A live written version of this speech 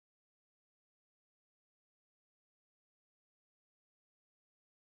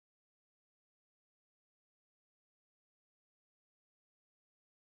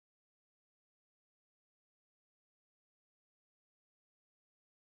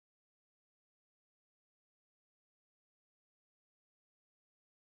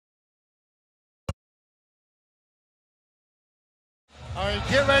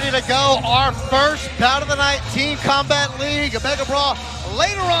Get ready to go. Our first bout of the night, Team Combat League, a Mega Brawl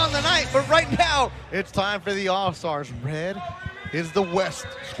later on the night. But right now, it's time for the All-Stars. Red is the West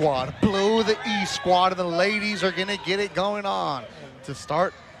squad, blue the East squad, and the ladies are gonna get it going on to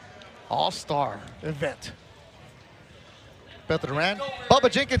start All-Star event. Beth Duran,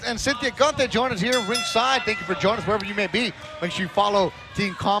 Bubba Jenkins, and Cynthia Gunther join us here ringside. Thank you for joining us wherever you may be. Make sure you follow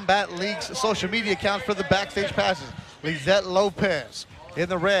Team Combat League's social media accounts for the backstage passes. Lizette Lopez in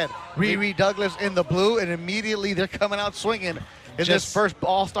the red, Riri Douglas in the blue, and immediately they're coming out swinging in this first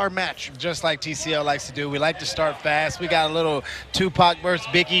All-Star match. Just like TCL likes to do, we like to start fast. We got a little Tupac versus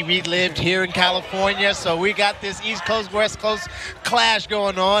Biggie relived here in California, so we got this East Coast, West Coast clash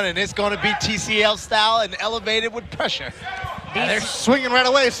going on, and it's going to be TCL style and elevated with pressure. They're swinging right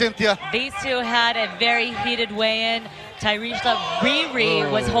away, Cynthia. These two had a very heated weigh-in. Tyresha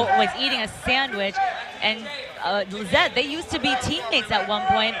Riri was eating a sandwich, and Lizette, they used to be teammates at one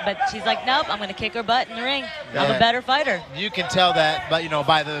point, but she's like, nope, I'm going to kick her butt in the ring. Yeah. I'm a better fighter. You can tell that, but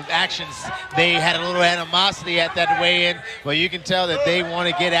by the actions, they had a little animosity at that weigh-in, but you can tell that they want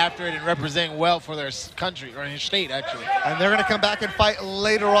to get after it and represent well for their country, or their state, actually. And they're going to come back and fight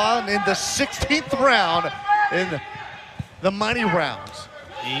later on in the 16th round in the money rounds.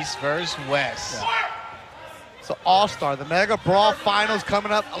 East versus West. Yeah. So All-Star, the Mega Brawl Finals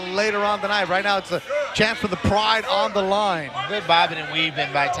coming up later on tonight. Right now it's a chance for the pride on the line. Good bobbing and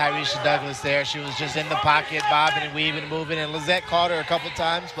weaving by Tyresha Douglas there. She was just in the pocket, bobbing and weaving and moving, and Lizette caught her a couple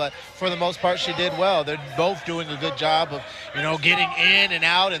times, but for the most part she did well. They're both doing a good job of, getting in and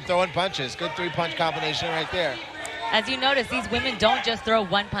out and throwing punches. Good three-punch combination right there. As you notice, these women don't just throw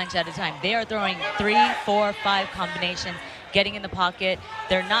one punch at a time. They are throwing 3, 4, 5 combinations, getting in the pocket.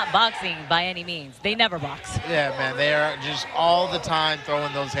 They're not boxing by any means. They never box. Yeah, man, they are just all the time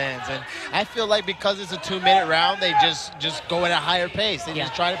throwing those hands. And I feel like because it's a 2-minute round, they just go at a higher pace. They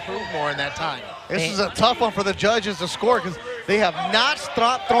just try to prove more in that time. This is a tough one for the judges to score because they have not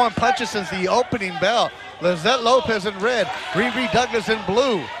stopped throwing punches since the opening bell. Lizette Lopez in red, Riri Douglas in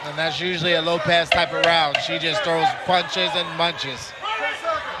blue. And that's usually a Lopez type of round. She just throws punches and munches.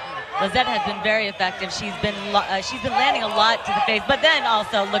 Lizette has been very effective. She's been landing a lot to the face, but then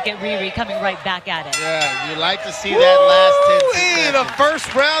also look at Riri coming right back at it. Yeah, you like to see that last 10 seconds. In the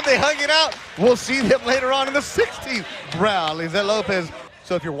first round, they hung it out. We'll see them later on in the 16th round. Lizette Lopez.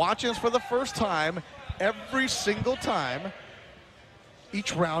 So if you're watching this for the first time, every single time,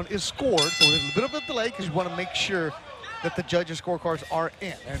 each round is scored. So there's a bit of a delay because you want to make sure that the judges' scorecards are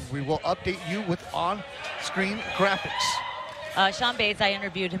in. And we will update you with on-screen graphics. Sean Bates, I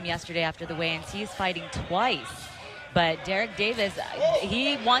interviewed him yesterday after the weigh-ins. He's fighting twice. But Derek Davis,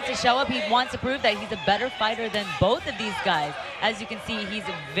 he wants to show up. He wants to prove that he's a better fighter than both of these guys. As you can see,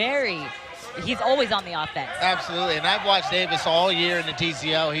 he's always on the offense. Absolutely, and I've watched Davis all year in the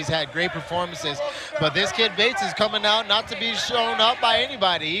TCL. He's had great performances, but this kid Bates is coming out not to be shown up by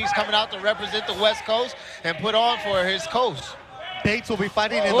anybody. He's coming out to represent the West Coast and put on for his coast. Bates will be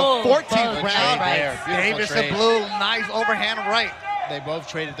fighting in the 14th round. Right. Davis in blue, nice overhand right. They both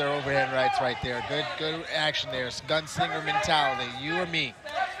traded their overhand rights right there. Good action there. It's gunslinger mentality, you or me.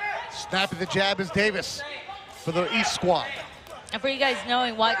 Snapping the jab is Davis for the East squad. And for you guys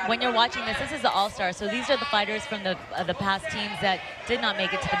knowing, when you're watching this is the All-Star. So these are the fighters from the past teams that did not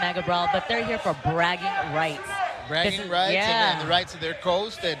make it to the Mega Brawl, but they're here for bragging rights. Bragging rights and the rights of their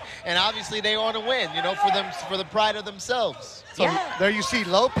coast, and obviously they want to win, for the pride of themselves. So there you see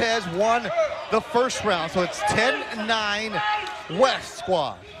Lopez won the first round, so it's 10-9 West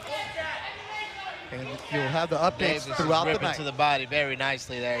squad. And you'll have the updates Davis throughout the ripping night. to the body very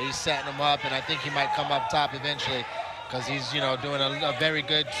nicely there. He's setting him up, and I think he might come up top eventually because he's, doing a very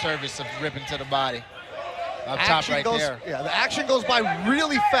good service of ripping to the body. Up top right there. Yeah, the action goes by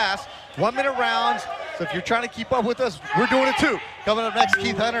really fast. 1-minute rounds. So if you're trying to keep up with us, we're doing it too. Coming up next,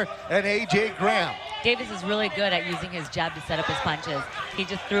 Keith Hunter and AJ Graham. Davis is really good at using his jab to set up his punches. He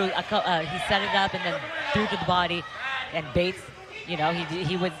just threw, he set it up and then threw to the body. And Bates, he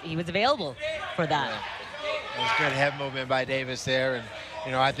was available for that. It was good head movement by Davis there,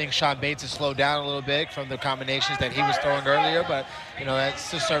 and I think Sean Bates has slowed down a little bit from the combinations that he was throwing earlier, but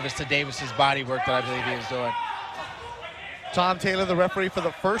that's a service to Davis's body work that I believe he was doing. Tom Taylor, the referee for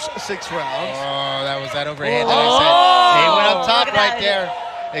the first 6 rounds. Oh, that was that overhand that I said. He went up top right there.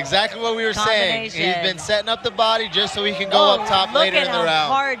 Exactly what we were saying. He's been setting up the body just so he can go up top later in the round. Look at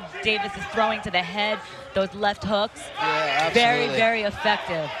how hard Davis is throwing to the head, those left hooks. Yeah, absolutely. Very, very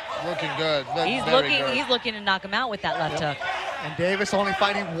effective. Looking good. He's looking to knock him out with that left hook. And Davis only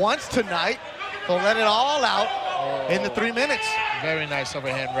fighting once tonight, so let it all out in the 3 minutes. Very nice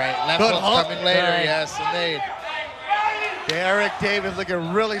overhand right. Left hook coming later, yes, indeed. Derek Davis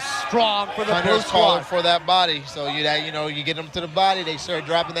looking really strong for the blue Hunter's calling squad. for that body. So you get them to the body, they start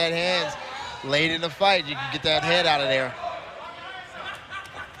dropping that hands. Late in the fight, you can get that head out of there.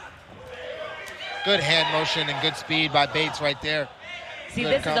 Good hand motion and good speed by Bates right there. See,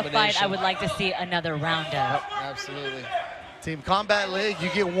 Good this is a fight I would like to see another round of. Yep, absolutely. Team Combat League, you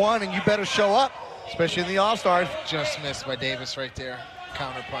get one and you better show up, especially in the All-Stars. Just missed by Davis right there.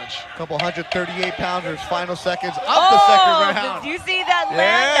 Counter punch. Couple 138-pounders, final seconds of the second round. Did you see that land?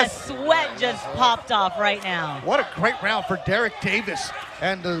 Yes. That sweat just popped off right now. What a great round for Derek Davis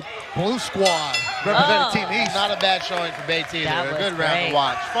and the blue squad representing Team East. Not a bad showing for Bates either. That A was good round great. to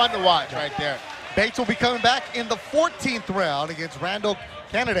watch. Fun to watch right there. Bates will be coming back in the 14th round against Randall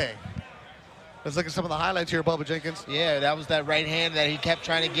Kennedy. Let's look at some of the highlights here, Bubba Jenkins. Yeah, that was that right hand that he kept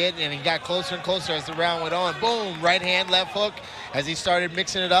trying to get, and he got closer and closer as the round went on. Boom, right hand, left hook, as he started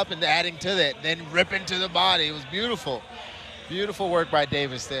mixing it up and adding to that, then ripping to the body. It was beautiful. Beautiful work by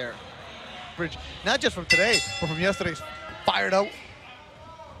Davis there. Not just from today, but from yesterday's fired out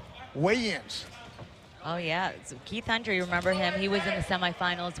weigh-ins. Oh, yeah. So Keith Hunter, you remember him? He was in the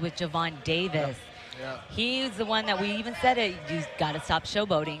semifinals with Javon Davis. Yeah. He's the one that we even said it. You got to stop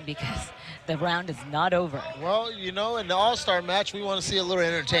showboating because the round is not over. Well, you know, in the All-Star match, we want to see a little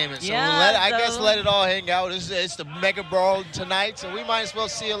entertainment. So, Yeah, I guess let it all hang out. It's the Mega Brawl tonight, so we might as well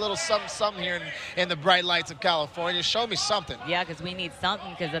see a little something here in the bright lights of California. Show me something. Yeah, because we need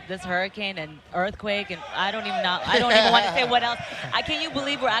something because of this hurricane and earthquake, and I don't even want to say what else. Can you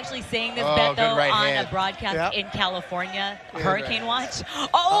believe we're actually saying this bet though right on hand. a broadcast in California? Hurricane watch.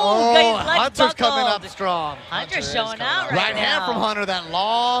 Oh, guys, let's Hunter's coming buckled. up strong. Hunter's Hunter is showing coming out up. right Right hand now. from Hunter, that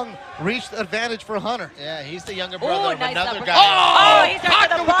long reach advantage for Hunter. Yeah, he's the younger Ooh, brother of nice another uppercut. guy. Oh, he's right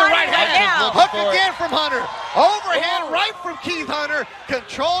Hunter to the with the body right right hand. now. Hook for it. again from Hunter. Overhand Ooh. right from Keith Hunter,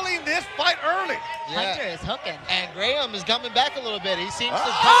 controlling this fight early. Yeah. Hunter is hooking. And Graham is coming back a little bit. He seems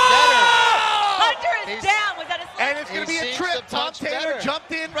to punch better. Hunter is He's- down. Was that a slip? And it's going to He be a seems trip. to Tom punch Taylor better.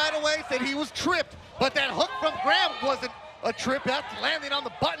 jumped in right away, said he was tripped. But that hook from Graham wasn't a trip. That's landing on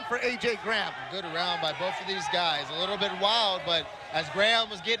the button for A.J. Graham. Good round by both of these guys. A little bit wild, but as Graham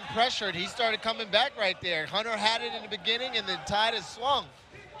was getting pressured, he started coming back right there. Hunter had it in the beginning, and the tide has swung.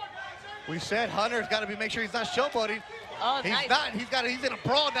 We said Hunter's got to make sure he's not showboating. Oh, He's nice. not. He's in a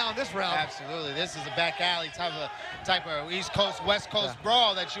brawl now in this round. Absolutely. This is a back alley type of East Coast, West Coast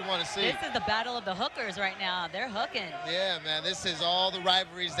brawl that you want to see. This is the battle of the hookers right now. They're hooking. Yeah, man. This is all the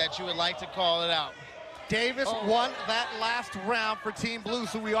rivalries that you would like to call it out. Davis won that last round for Team Blue,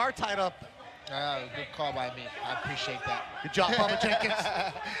 so we are tied up. Good call by me. I appreciate that. Good job, Bubba Jenkins.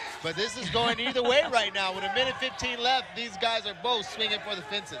 But this is going either way right now. With 1:15 left, these guys are both swinging for the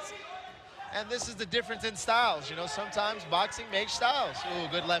fences. And this is the difference in styles. You know, sometimes boxing makes styles. Ooh,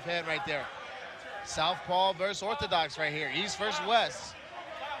 good left hand right there. Southpaw versus Orthodox right here. East versus West.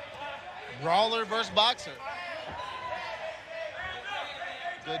 Brawler versus boxer.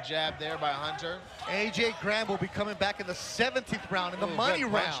 Good jab there by Hunter. A.J. Graham will be coming back in the 17th round in the Ooh, money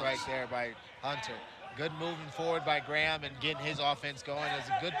good round. punch right there by Hunter. Good moving forward by Graham and getting his offense going. It's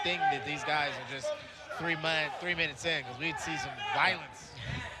a good thing that these guys are just 3 minutes in, because we'd see some violence.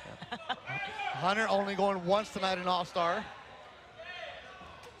 Hunter only going once tonight in All-Star.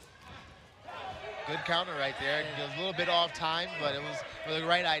 Good counter right there. It was a little bit off time, but it was the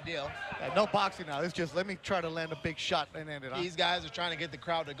right idea. No boxing now. It's just let me try to land a big shot and end it. These guys are trying to get the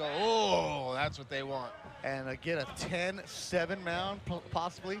crowd to go, oh, that's what they want. And get a 10-7 round,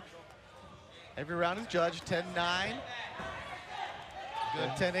 possibly. Every round is judged 10-9. Good.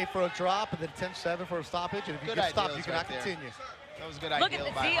 10-8 for a drop, and then 10-7 for a stoppage. And if you Good get stopped, ideas you cannot right there. continue. That was a good Look idea.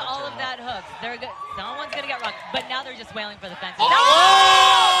 at by see all Hunter. of that hooks. They're good. Someone's gonna get rocked, but now they're just wailing for the fences. Oh! No!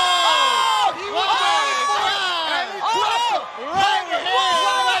 He was going for it! And he dropped it! Right Right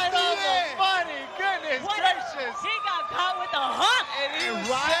on on the the money. Goodness What? gracious. He got caught with a hook. And he was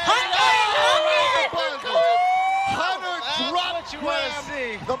Right setting on up. the buzzer. Hunter That's dropped what you want to Graham.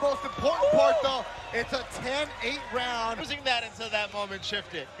 see. The most important part, though, it's a 10-8 round. Losing that until that moment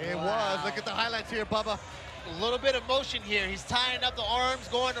shifted. It was. Look at the highlights here, Bubba. A little bit of motion here. He's tying up the arms,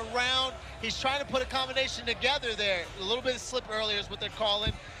 going around. He's trying to put a combination together there. A little bit of slip earlier is what they're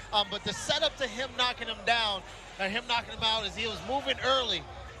calling. But the setup to him knocking him down, or him knocking him out, is he was moving early.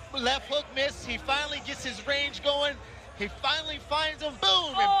 Left hook missed. He finally gets his range going. He finally finds him,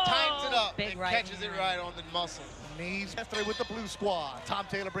 boom, and times it up. Big And right catches it hand. right on the muscle. Knees yesterday with the blue squad. Tom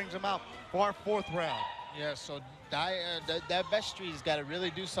Taylor brings him out for our 4th round. Yeah, so that Bestreet's got to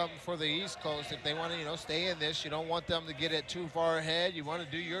really do something for the East Coast if they want to, stay in this. You don't want them to get it too far ahead. You want to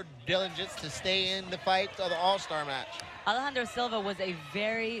do your diligence to stay in the fight of the All-Star match. Alejandro Silva was a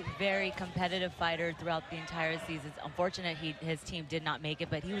very, very competitive fighter throughout the entire season. It's unfortunate his team did not make it,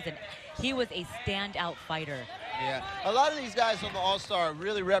 but he was a standout fighter. Yeah, a lot of these guys on the All-Star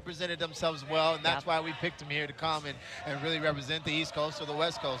really represented themselves well, and that's why we picked them here to come and really represent the East Coast or the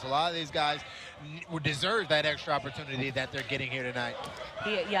West Coast. A lot of these guys deserve that extra opportunity that they're getting here tonight.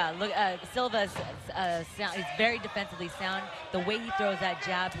 Look, Silva's he's very defensively sound. The way he throws that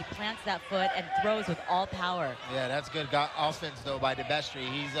jab, he plants that foot and throws with all power. Yeah, that's good offense though by DeBestri.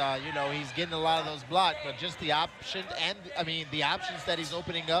 He's he's getting a lot of those blocked, but just the options the options that he's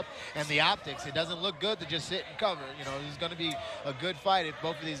opening up and the optics, it doesn't look good to just sit and cover. It's going to be a good fight if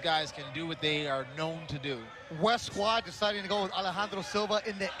both of these guys can do what they are known to do. West squad deciding to go with Alejandro Silva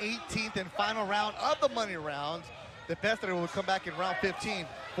in the 18th and final round of the money rounds. The best will come back in round 15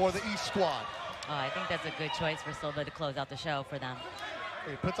 for the East squad. Oh, I think that's a good choice for Silva to close out the show for them.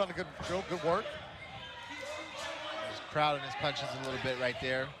 He puts on a good work. He's crowding his punches a little bit right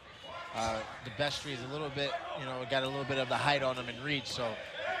there. DeBestri is a little bit, got a little bit of the height on him in reach, so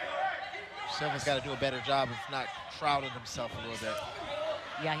Silva's got to do a better job of not crowding himself a little bit.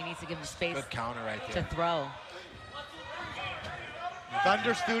 Yeah, he needs to give him space. Good counter right there. To throw.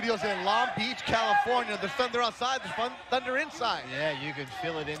 Thunder Studios in Long Beach, California. There's thunder outside, there's thunder inside. Yeah, you can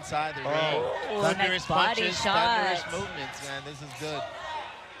feel it inside the ring. Thunderous nice body punches, shots. thunderous movements, man. This is good.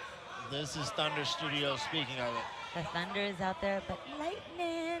 This is Thunder Studios speaking of it. The thunder is out there, but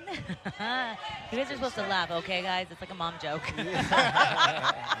lightning. You guys are supposed to laugh, okay, guys? It's like a mom joke.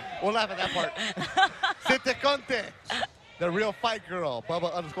 We'll laugh at that part. Sinte Conte, the real fight girl.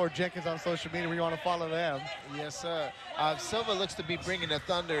 Bubba_Jenkins on social media where you want to follow them. Yes, sir. Silva looks to be bringing the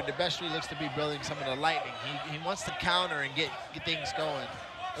thunder, and DeBestri looks to be building some of the lightning. He wants to counter and get things going.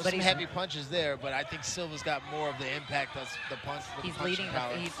 There's some heavy punches there, but I think Silva's got more of the impact of the punch. He's leading. Good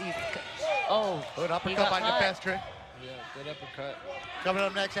uppercut by DeBestri. Yeah, good uppercut. Coming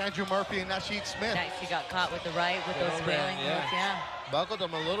up next, Andrew Murphy and Nasheed Smith. Nice, he got caught with the right with those squaring moves. Yeah. Buckled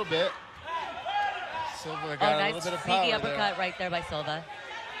him a little bit. Silva got a little bit of power sneaky uppercut right there by Silva.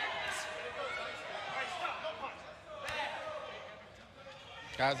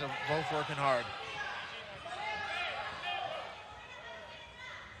 Guys are both working hard.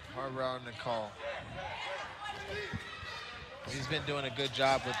 Hard round to call. He's been doing a good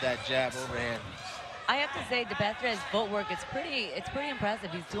job with that jab overhand. I have to say, DeBestri's footwork, it's pretty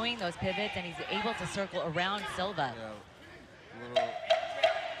impressive. He's doing those pivots and he's able to circle around Silva. Yeah,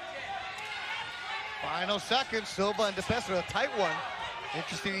 Final seconds, Silva and DeBestri, a tight one.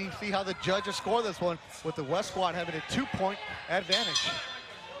 Interesting to see how the judges score this one with the West squad having a 2-point advantage.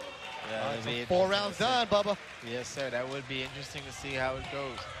 Yeah, 4 rounds done, Bubba. Yes, sir. That would be interesting to see how it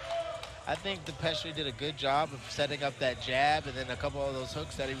goes. I think DeBestri did a good job of setting up that jab and then a couple of those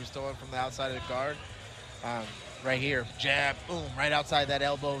hooks that he was throwing from the outside of the guard. Right here, jab, boom, right outside that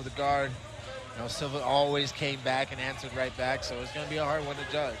elbow of the guard. Silva always came back and answered right back, so it's going to be a hard one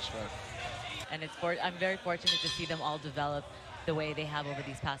to judge. And I'm very fortunate to see them all develop the way they have over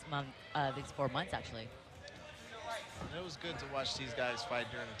these past these 4 months, actually. It was good to watch these guys fight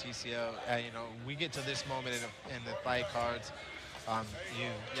during the TCL. We get to this moment in the fight cards. You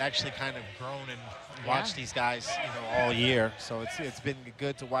actually kind of grown and watched these guys, all year. So it's been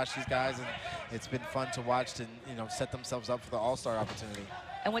good to watch these guys, and it's been fun to watch and set themselves up for the All-Star opportunity.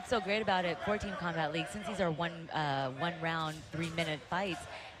 And what's so great about it, 4-Team Combat League, since these are one round, 3-minute fights,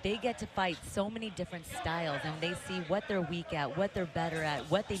 they get to fight so many different styles, and they see what they're weak at, what they're better at,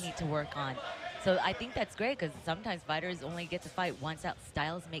 what they need to work on. So I think that's great because sometimes fighters only get to fight once out.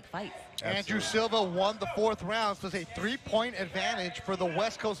 Styles make fights. Absolutely. Andrew Silva won the 4th round, so it's a 3-point advantage for the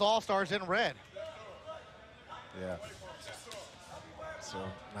West Coast All-Stars in red. Yeah. So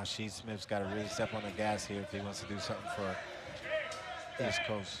Nasheed Smith's got to really step on the gas here if he wants to do something for East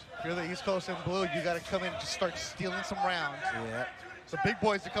Coast. If you're the East Coast in blue, you got to come in and just start stealing some rounds. Yeah. The big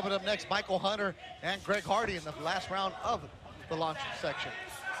boys are coming up next, Michael Hunter and Greg Hardy in the last round of the launch section.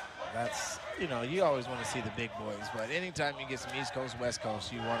 That's, you always want to see the big boys, but anytime you get some East Coast, West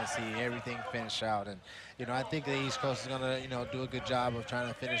Coast, you want to see everything finish out. And, I think the East Coast is going to, do a good job of trying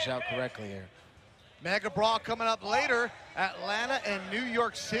to finish out correctly here. Mega Brawl coming up later, Atlanta and New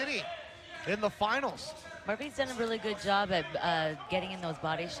York City in the finals. Murphy's done a really good job at getting in those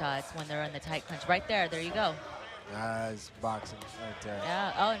body shots when they're in the tight clinch. Right there you go. Nice boxing right there.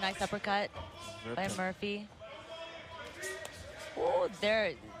 Yeah, oh, nice uppercut by Murphy. Oh,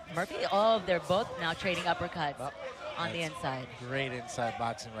 they're both now trading uppercuts. on the inside. Great inside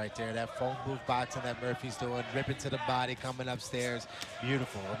boxing right there. That phone booth boxing that Murphy's doing, ripping to the body, coming upstairs.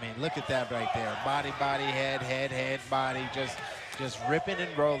 Beautiful. I mean, look at that right there. Body, body, head, head, head, body. Just ripping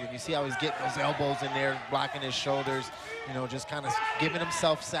and rolling. You see how he's getting those elbows in there, blocking his shoulders, you know, just kind of giving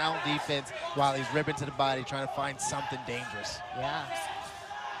himself sound defense while he's ripping to the body, trying to find something dangerous. Yeah.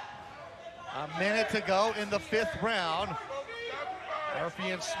 A minute to go in the 5th round. Murphy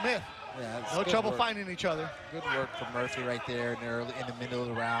and Smith. Yeah, no trouble finding each other. Good work from Murphy right there in the middle of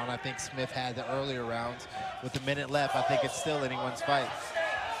the round. I think Smith had the earlier rounds. With a minute left, I think it's still anyone's fight.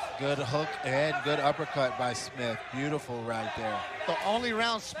 Good hook and good uppercut by Smith. Beautiful right there. The only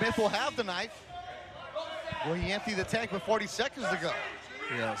round Smith will have tonight, where he emptied the tank with 40 seconds to go.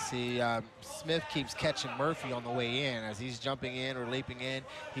 Yeah, see, Smith keeps catching Murphy on the way in. As he's jumping in or leaping in,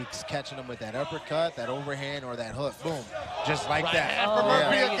 he's catching him with that uppercut, that overhand, or that hook. Boom. Just like right that. For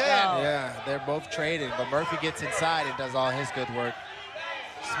Murphy again. Yeah, they're both trading, but Murphy gets inside and does all his good work.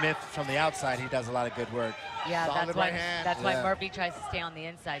 Smith, from the outside, he does a lot of good work. Yeah, Solid that's why Murphy tries to stay on the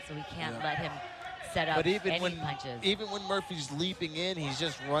inside, so he can't let him set up any punches. Even when Murphy's leaping in, he's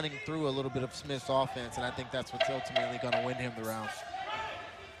just running through a little bit of Smith's offense, and I think that's what's ultimately going to win him the round.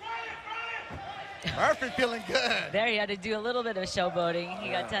 Murphy feeling good. There, he had to do a little bit of showboating. He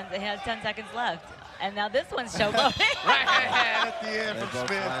had 10 seconds left. And now this one's showboating. Right hand at the end They from both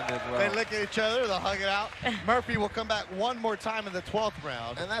Smith. landed well. They look at each other, they'll hug it out. Murphy will come back one more time in the 12th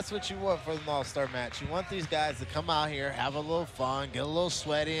round. And that's what you want for the All-Star match. You want these guys to come out here, have a little fun, get a little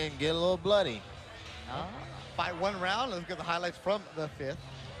sweaty, and get a little bloody. Oh. Fight one round. Let's get the highlights from the 5th.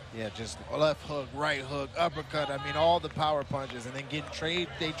 Yeah, just left hook, right hook, uppercut. I mean, all the power punches. And then they trade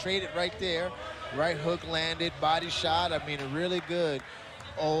it right there. Right hook landed, body shot. I mean, a really good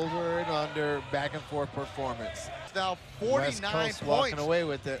over and under, back and forth performance. It's now 49 points walking away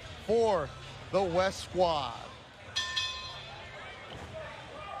with it for the West squad.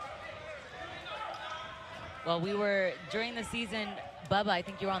 Well, we were, during the season, Bubba, I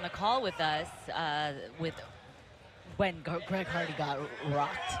think you were on the call with us when Greg Hardy got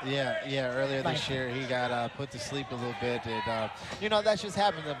rocked. Yeah, earlier this year he got put to sleep a little bit. And, you know, that just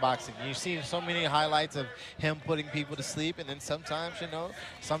happens in boxing. You see so many highlights of him putting people to sleep, and then sometimes, you know,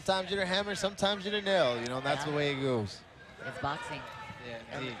 sometimes you're the hammer, sometimes you're the nail, you know, and that's the way it goes. It's boxing.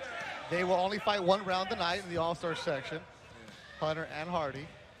 Yeah, indeed. They will only fight one round tonight in the All-Star section. Hunter and Hardy.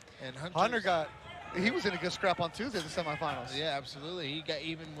 And he was in a good scrap on Tuesday in the semifinals. Yeah, absolutely.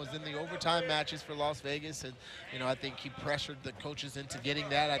 He was in the overtime matches for Las Vegas, and you know, I think he pressured the coaches into getting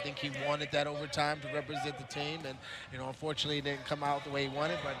that. I think he wanted that overtime to represent the team, and you know, unfortunately, it didn't come out the way he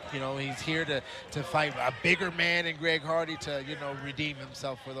wanted. But you know, he's here to fight a bigger man in Greg Hardy to redeem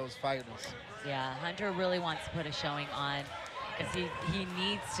himself for those fighters. Yeah, Hunter really wants to put a showing on because he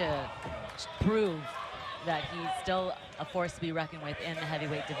needs to prove that he's still a force to be reckoned with in the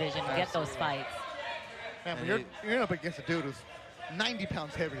heavyweight division to get those fights. Man, but you're up against a dude who's 90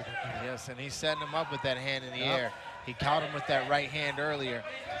 pounds heavier than you. Yes, and he's setting him up with that hand in the air. He caught him with that right hand earlier.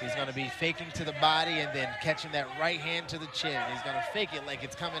 He's going to be faking to the body and then catching that right hand to the chin. He's going to fake it like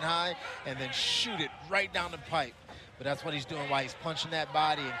it's coming high and then shoot it right down the pipe. But that's what he's doing while he's punching that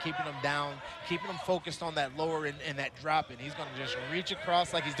body and keeping him down, keeping him focused on that lower and that drop. And he's going to just reach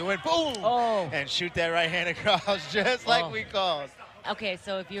across like he's doing, boom, and shoot that right hand across just like we called. Okay,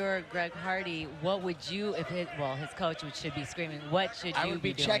 so if you're Greg Hardy, what would you, if his coach should be screaming, what should you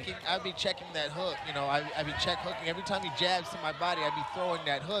be doing? I'd be checking that hook. You know, I'd be check hooking. Every time he jabs to my body, I'd be throwing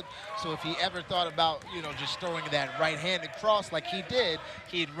that hook. So if he ever thought about, just throwing that right hand across like he did,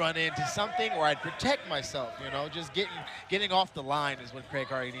 he'd run into something, or I'd protect myself, just getting off the line is what Greg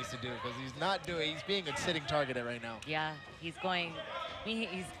Hardy needs to do, because he's being a sitting target right now. Yeah, he's kind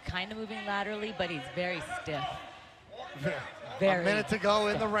of moving laterally, but he's very stiff. A minute to go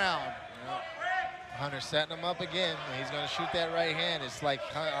in the round. Yep. Hunter setting him up again. He's going to shoot that right hand. It's like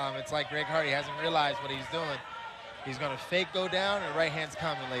Greg Hardy hasn't realized what he's doing. He's going to fake go down, and right hand's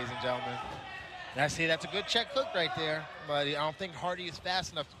coming, ladies and gentlemen. And I see that's a good check hook right there, but I don't think Hardy is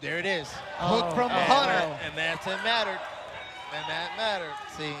fast enough. There it is. Hook from Hunter. And that's it mattered. And that mattered.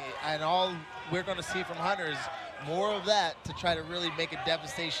 See, and all we're going to see from Hunter is more of that to try to really make a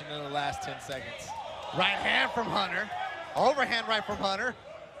devastation in the last 10 seconds. Right hand from Hunter. Overhand right from Hunter.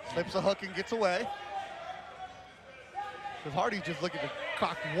 Slips a hook and gets away. Because Hardy's just looking to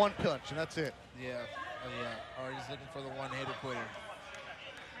cock one punch, and that's it. Yeah. Hardy's looking for the one-hitter quitter.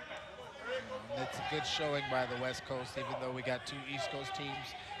 And it's a good showing by the West Coast, even though we got two East Coast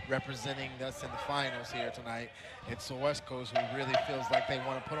teams representing us in the finals here tonight. It's the West Coast who really feels like they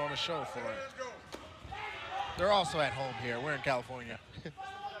want to put on a show for it. They're also at home here. We're in California.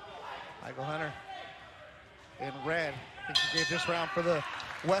 Michael Hunter in red. I think she gave this round for the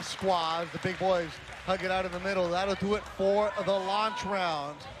West squad. The big boys hug it out in the middle. That'll do it for the launch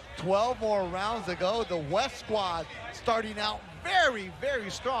round. 12 more rounds to go. The West squad starting out very, very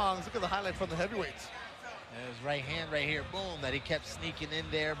strong. Look at the highlight from the heavyweights. And his right hand right here, boom, that he kept sneaking in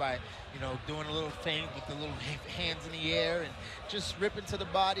there by, doing a little feint with the little hands in the air and just ripping to the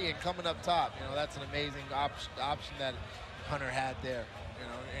body and coming up top. That's an amazing option that Hunter had there.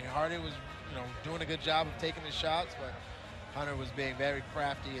 And Hardy was, doing a good job of taking his shots, but Hunter was being very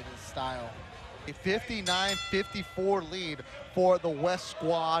crafty in his style. A 59-54 lead for the West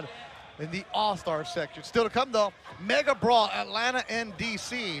squad in the All-Star section. Still to come, though, Mega Brawl, Atlanta and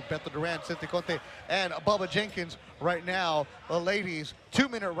DC. Beto Duran, Cynthia Conte, and Bubba Jenkins right now. The ladies,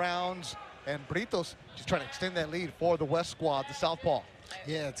 2-minute rounds, and Britos just trying to extend that lead for the West squad, the Southpaw.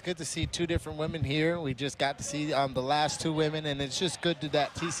 Yeah, it's good to see two different women here. We just got to see the last two women, and it's just good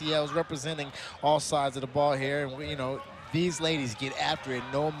that TCL is representing all sides of the ball here. And, these ladies get after it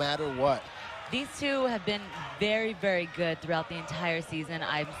no matter what. These two have been very, very good throughout the entire season.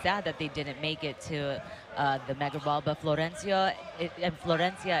 I'm sad that they didn't make it to the Mega Ball, but Florencia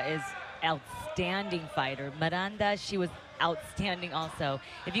is outstanding fighter. Miranda, she was outstanding also.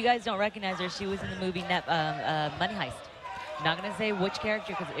 If you guys don't recognize her, she was in the movie Money Heist. I'm not going to say which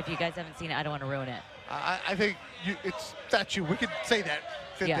character, because if you guys haven't seen it, I don't want to ruin it. I think it's statue. We could say that.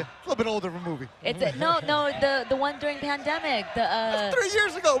 Yeah. A little bit older of a movie. It's no, the one during pandemic. That's 3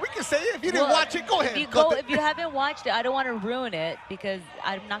 years ago. We can say it. If you didn't watch it, go ahead. If you haven't watched it, I don't want to ruin it because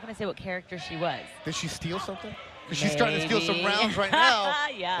I'm not going to say what character she was. Did she steal something? She's trying to steal some rounds right now.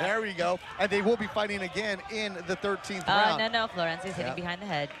 Yeah. There we go. And they will be fighting again in the 13th round. No, Florencia's hitting behind the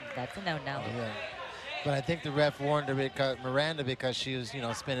head. That's a no-no. Yeah. But I think the ref warned her Miranda because she was,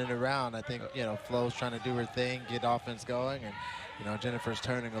 spinning around. I think, Flo's trying to do her thing, get offense going, and, Jennifer's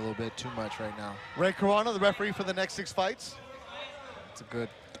turning a little bit too much right now. Ray Corona, the referee for the next 6 fights. It's a good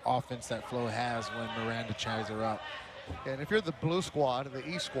offense that Flo has when Miranda ties her up. And if you're the blue squad, the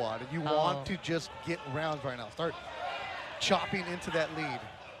East squad, and you want to just get rounds right now, start chopping into that lead.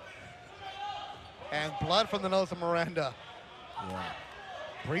 And blood from the nose of Miranda. Yeah.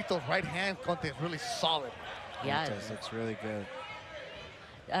 Brito's right hand, Conte, is really solid. Yeah. It looks really good.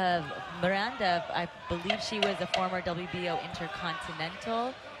 Miranda, I believe she was a former WBO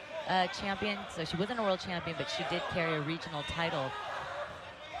Intercontinental champion, so she wasn't a world champion, but she did carry a regional title.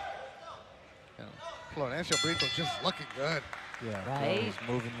 Florencia Brito just looking good. Yeah, right. He's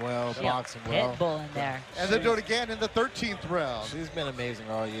moving well, Yeah, boxing well. Pitbull in there. And they'll do it again in the 13th round. She's been amazing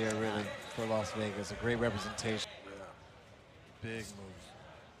all year, really, for Las Vegas. A great representation. Yeah. Big moves.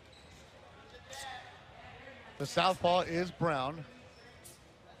 The southpaw is Brown.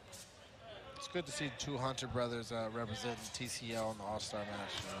 It's good to see two Hunter brothers representing TCL in the All-Star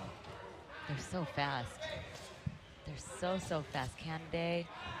match. They're so fast. They're so fast. Candide,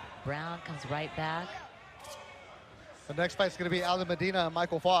 Brown comes right back. The next fight's going to be Alden Medina and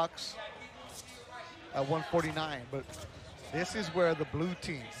Michael Fox at 149. But this is where the blue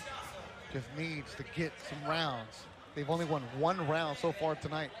team just needs to get some rounds. They've only won 1 round so far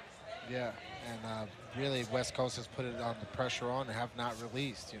tonight. Yeah, and really West Coast has put it on the pressure on and have not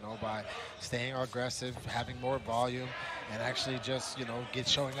released, by staying aggressive, having more volume, and actually just,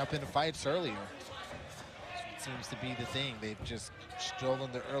 showing up in the fights earlier. It seems to be the thing. They've just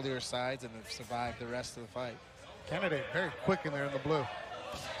stolen the earlier sides and have survived the rest of the fight. Candidate very quick in there in the blue.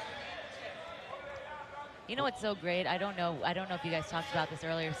 You know what's so great? I don't know if you guys talked about this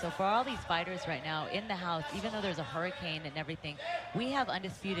earlier. So for all these fighters right now in the house, even though there's a hurricane and everything, we have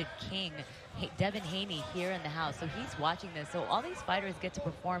undisputed king Devin Haney here in the house. So he's watching this. So all these fighters get to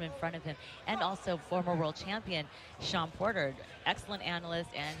perform in front of him. And also former world champion Sean Porter, excellent analyst,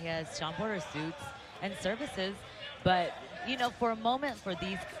 and he has Sean Porter suits and services. But for a moment for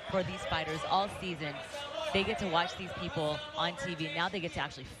these fighters all season, they get to watch these people on TV. Now they get to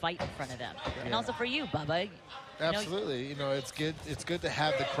actually fight in front of them. Yeah. And also for you, Bubba. Absolutely. It's good. It's good to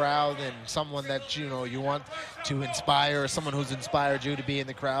have the crowd and someone that you want to inspire, or someone who's inspired you to be in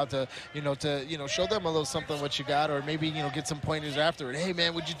the crowd to show them a little something what you got, or maybe get some pointers after it. Hey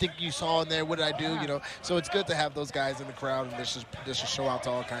man, what'd you think you saw in there? What did I do? So it's good to have those guys in the crowd, and this should show out to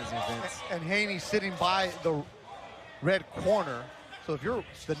all kinds of events. And Haney sitting by the red corner. So if you're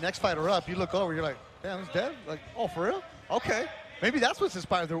the next fighter up, you look over, you're like, damn, he's dead? Like, oh, for real? Okay. Maybe that's what's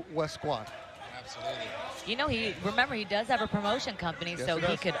inspired the West squad. Absolutely. He does have a promotion company, yes, so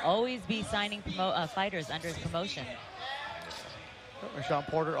he could always be signing fighters under his promotion. Sean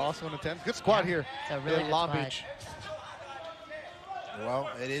Porter also in attendance. Good squad here really in Long Beach. Well,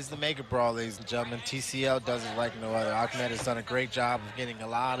 it is the Mega Brawl, ladies and gentlemen. TCL does it like no other. Ahmed has done a great job of getting a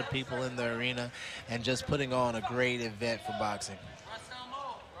lot of people in the arena and just putting on a great event for boxing.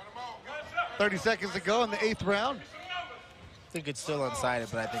 30 seconds to go in the 8th round. I think it's still unsighted,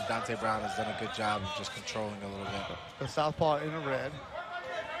 but I think Dante Brown has done a good job of just controlling a little bit. The southpaw in the red.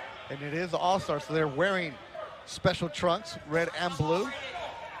 And it is the All-Star, so they're wearing special trunks, red and blue.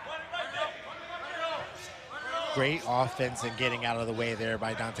 Great offense and getting out of the way there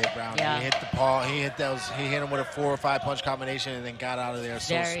by Dante Brown. Yeah. He hit the paw, he hit him with a 4 or 5 punch combination and then got out of there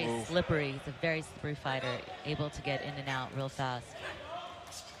so Very smooth. slippery. He's a very slippery fighter, able to get in and out real fast.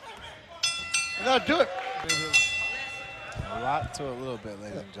 You gotta do it. A lot to a little bit,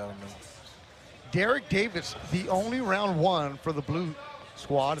 ladies and gentlemen. Derek Davis, the only round 1 for the blue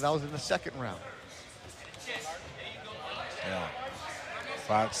squad. That was in the 2nd round. Yeah.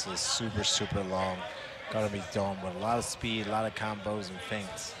 Fox is super, super long. Gotta be done with a lot of speed, a lot of combos and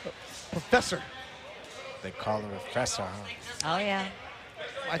feints. Professor. They call him Professor, huh? Oh, yeah.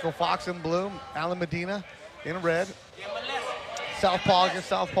 Michael Fox in blue. Alan Medina in red. Southpaw against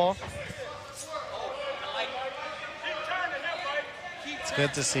southpaw. It's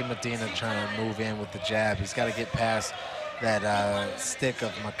good to see Medina trying to move in with the jab. He's got to get past that stick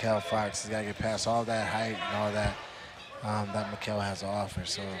of Mikel Fox. He's got to get past all that height and all that that Mikel has to offer.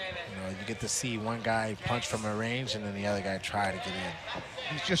 So, you get to see one guy punch from a range and then the other guy try to get in.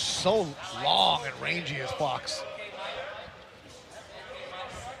 He's just so long and rangy as Fox.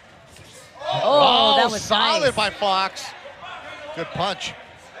 Oh, that was solid nice. by Fox. Good punch.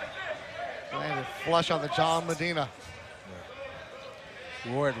 Landed flush on the jaw of Medina.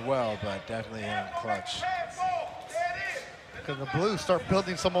 Warded well, but definitely in clutch. Because the Blues start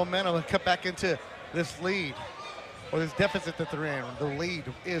building some momentum and cut back into this lead, or this deficit that they're in. The lead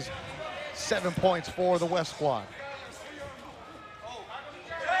is 7 points for the West squad.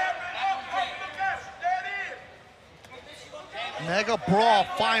 Mega Brawl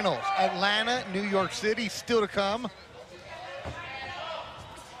Finals, Atlanta, New York City, still to come.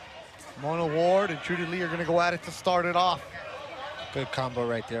 Mona Ward and Trudy Lee are going to go at it to start it off. Good combo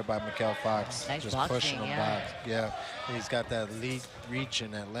right there by Mikel Fox. Nice just boxing, pushing him yeah. back. Yeah, he's got that lead reach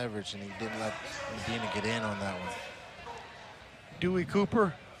and that leverage, and he didn't let Medina get in on that one. Dewey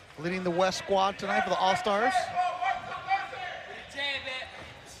Cooper leading the West squad tonight for the All-Stars.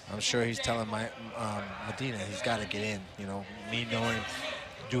 I'm sure he's telling Medina he's got to get in. Me knowing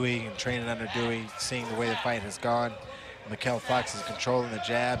Dewey and training under Dewey, seeing the way the fight has gone, Mikel Fox is controlling the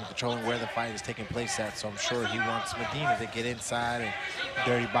jab and controlling where the fight is taking place at, so I'm sure he wants Medina to get inside and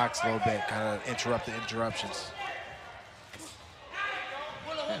dirty box a little bit, kind of interrupt the interruptions.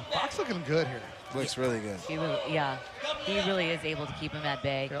 Man, Fox looking good here. Looks really good. He really is able to keep him at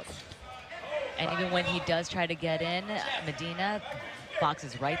bay. Yep. And even when he does try to get in, Medina, Fox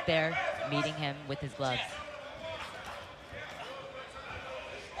is right there meeting him with his gloves.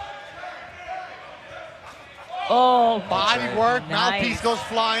 Oh, Body work, nice. mouthpiece goes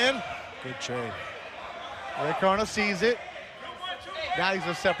flying. Good trade. Ray Corona sees it. Now he's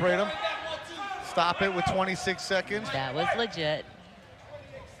gonna separate him. Stop it with 26 seconds. That was legit.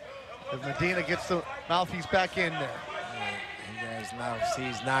 As Medina gets the mouthpiece back in there. You guys now see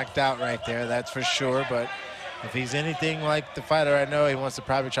he's knocked out right there, that's for sure, but if he's anything like the fighter I know, he wants to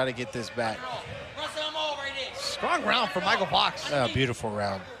probably try to get this back. Strong round for Michael Fox. Oh, beautiful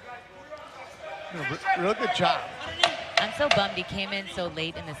round. Real good job. I'm so bummed he came in so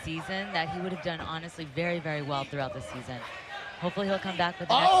late in the season that he would have done, honestly, very, very well throughout the season. Hopefully he'll come back with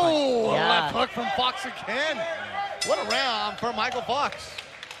the next one. Oh, Yeah. left hook from Fox again. What a round for Michael Fox.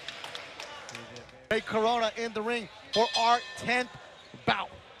 Ray Corona in the ring for our 10th bout.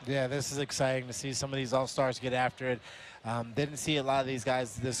 Yeah, this is exciting to see some of these All-Stars get after it. Didn't see a lot of these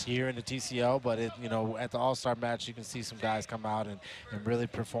guys this year in the TCL, but at the All-Star match, you can see some guys come out and really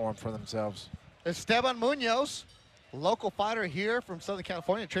perform for themselves. Esteban Munoz, local fighter here from Southern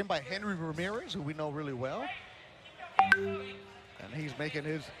California, trained by Henry Ramirez, who we know really well. And he's making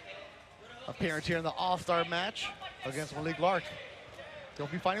his appearance here in the All-Star match against Malik Lark. He'll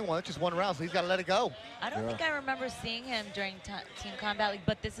be fighting just one round, so he's got to let it go. I don't think I remember seeing him during Team Combat League,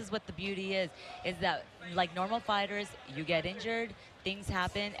 but this is what the beauty is that like normal fighters, you get injured, things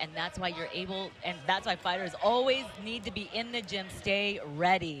happen, and that's why you're able, and that's why fighters always need to be in the gym, stay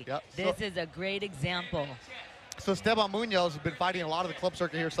ready. Yep. This is a great example. So Esteban Munoz has been fighting a lot of the club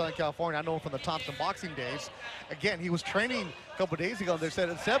circuit here in Southern California. I know him from the Thompson boxing days. Again, he was training a couple days ago. They said,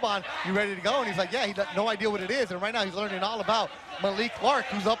 Esteban, you ready to go? And he's like, yeah, he has no idea what it is. And right now he's learning all about Malik Clark,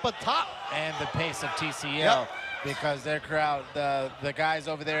 who's up at top. And the pace of TCL. Yep. because their crowd, the guys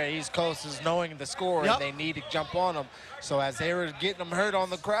over there at East Coast is knowing the score and they need to jump on them. So as they were getting them hurt on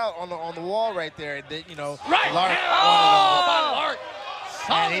the crowd, on the wall right there, you know, Lark. Lark.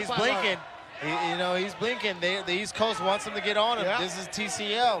 And he's blinking. He's blinking. The East Coast wants him to get on him. Yeah. This is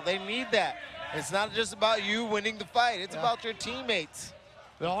TCL. They need that. It's not just about you winning the fight. It's about your teammates.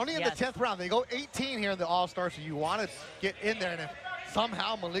 They're only in the 10th round. They go 18 here in the All-Star, so you want to get in there. And if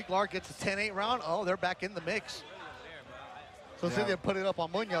somehow Malik Lark gets a 10-8 round, oh, they're back in the mix. So since they put it up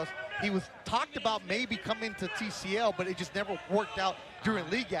on Munoz, he was talked about maybe coming to TCL, but it just never worked out during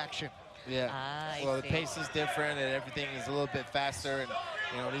league action. Yeah. Well, the pace is different and everything is a little bit faster. And,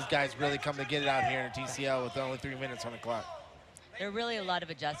 you know, these guys really come to get it out here in TCL with only 3 minutes on the clock. There are really a lot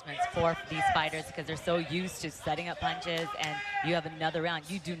of adjustments for these fighters because they're so used to setting up punches, and you have another round.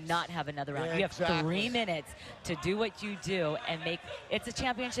 You do not have another round. You have 3 minutes to do what you do and make it's a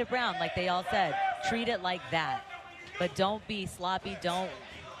championship round, like they all said. Treat it like that, but don't be sloppy. Don't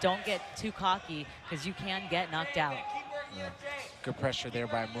get too cocky because you can get knocked out. Yeah. Good pressure there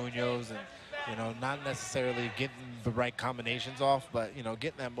by Munoz, and you know, not necessarily getting the right combinations off, but you know,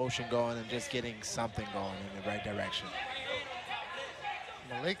 getting that motion going and just getting something going in the right direction.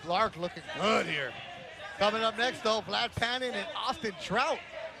 Malik Lark looking good here. Coming up next, though, Vlad Panin and Austin Trout.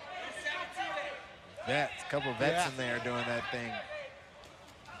 Vets, a couple vets in there doing that thing.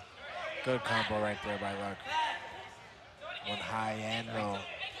 Good combo right there by Lark. One high and low.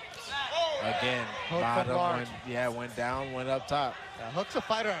 Again, bottom went down, went up top. Hook's a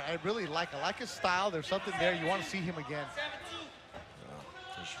fighter I really like. I like his style. There's something there. You want to see him again.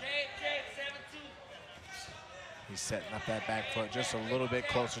 He's setting up that back foot just a little bit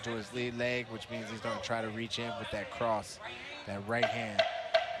closer to his lead leg, which means he's going to try to reach in with that cross. That right hand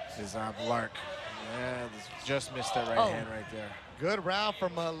is on Lark. Yeah, just missed that right hand right there. Good round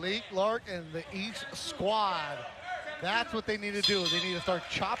from Malik Lark and the East squad. That's what they need to do. They need to start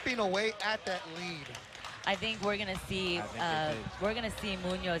chopping away at that lead. I think we're gonna see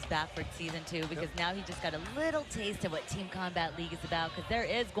Munoz back for season 2 because now he just got a little taste of what Team Combat League is about, because there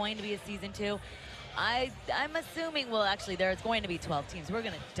is going to be a season 2. I'm assuming, well, actually, there's going to be 12 teams. We're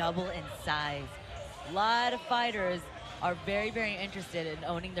going to double in size. A lot of fighters are very, very interested in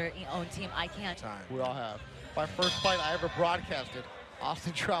owning their own team. I can't. We all have. My first fight I ever broadcasted,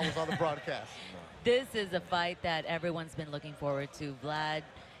 Austin Trout was on the broadcast. This is a fight that everyone's been looking forward to. Vlad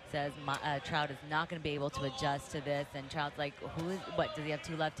says Trout is not going to be able to adjust to this, and Trout's like, what, does he have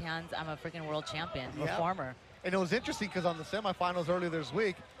 2 left hands? I'm a freaking world champion, reformer. And it was interesting because on the semifinals earlier this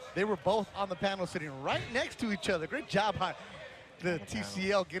week, they were both on the panel sitting right next to each other. Great job by the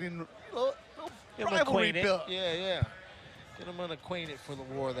TCL getting rivalry built. Yeah. Get them unacquainted for the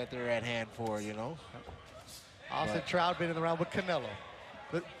war that they're at hand for, you know. Austin Trout been in the round with Canelo.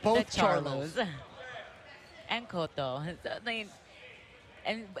 Both Charlos. And Cotto.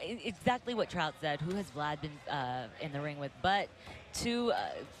 And exactly what Trout said. Who has Vlad been in the ring with? But to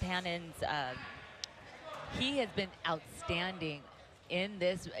Panin's, he has been outstanding in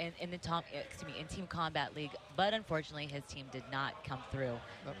this in Team Combat League, but unfortunately his team did not come through.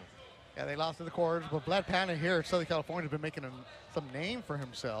 Yeah, they lost to the quarters, but Vlad Panin here in Southern California has been making some name for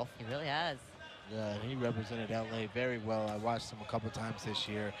himself. He really has. Yeah, he represented LA very well. I watched him a couple times this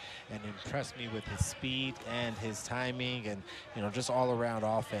year and impressed me with his speed and his timing and, you know, just all around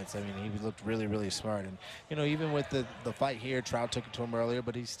offense. I mean, he looked really, really smart. And, you know, even with the fight here, Trout took it to him earlier,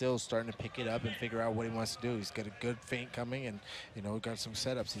 but he's still starting to pick it up and figure out what he wants to do. He's got a good feint coming and, you know, got some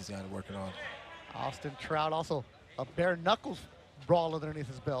setups he's got working on. Austin Trout also a bare knuckles brawl underneath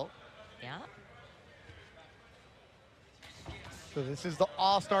his belt. Yeah. So this is the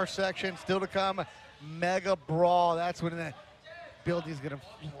All-Star section. Still to come, Mega Brawl. That's when the building's going to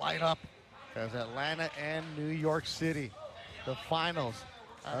light up. There's Atlanta and New York City, the finals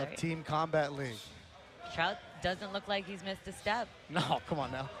of Team Combat League. Trout doesn't look like he's missed a step. No, come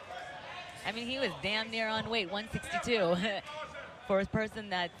on now. I mean, he was damn near on weight, 162, for a person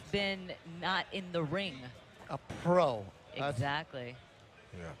that's been not in the ring. A pro. Exactly.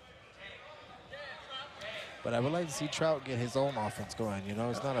 Yeah. But I would like to see Trout get his own offense going. You know,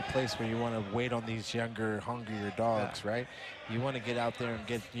 it's not a place where you want to wait on these younger, hungrier dogs, right? You want to get out there and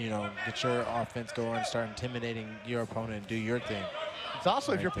get your offense going, start intimidating your opponent and do your thing. It's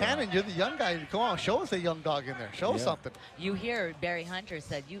also, if you're Panin, you're the young guy. Come on, show us a young dog in there. Show us something. You hear Barry Hunter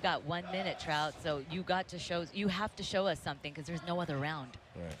said, you got 1 minute, Trout, so you have to show us something because there's no other round.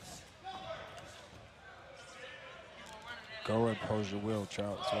 Right. Go and impose your will,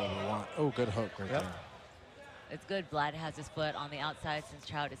 Trout. That's what we want. Oh, good hook right there. It's good Vlad has his foot on the outside since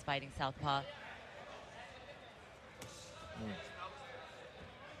Trout is fighting southpaw.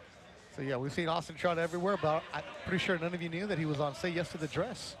 So yeah, we've seen Austin Trout everywhere, but I'm pretty sure none of you knew that he was on Say Yes to the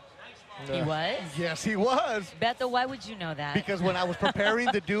Dress. He was? Yes, he was. Beto, why would you know that? Because when I was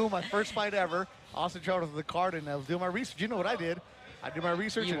preparing to do my first fight ever, Austin Trout was on the card, and I was doing my research. You know what I did? I did my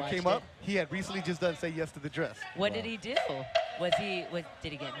research, You and it came watched up. He had recently just done Say Yes to the Dress. What did he do? Did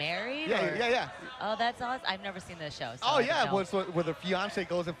he get married? Yeah, or? yeah. Oh, that's awesome. I've never seen the show. So Oh I yeah, don't know. was where the fiance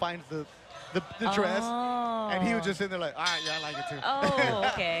goes and finds the dress, and he was just in there like, all right, yeah, I like it too. Oh,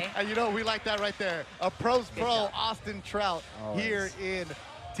 okay. And you know, we like that right there. A pro's pro, job. Austin Trout Always. here in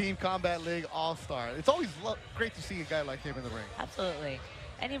Team Combat League All-Star. It's always great to see a guy like him in the ring. Absolutely.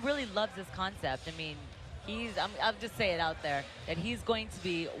 And he really loves this concept. I mean, I'll just say it out there, that he's going to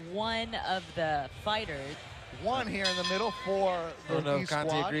be one of the fighters. One here in the middle for I don't the know if East Conte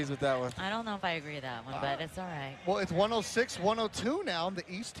squad. agrees with that one. I don't know if I agree with that one, but it's all right. Well, it's 106, 102 now. The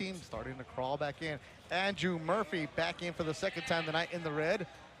East team starting to crawl back in. Andrew Murphy back in for the second time tonight in the red.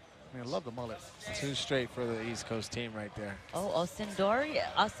 Man, I love the mullet. 2 straight for the East Coast team right there. Oh,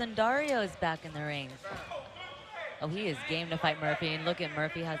 Osendario is back in the ring. Oh, he is game to fight Murphy. And look at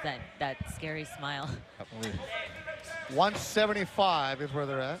Murphy has that scary smile. 175 is where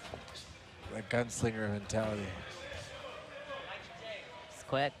they're at. That gunslinger mentality. He's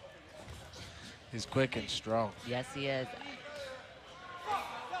quick. He's quick and strong. Yes, he is.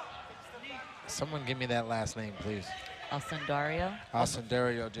 Someone give me that last name, please. Osendario.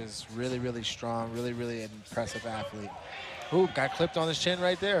 Osendario, just really, really strong, really, really impressive athlete. Ooh, got clipped on his chin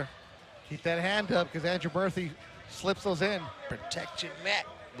right there. Keep that hand up because Andrew Murphy slips those in. Protect your neck,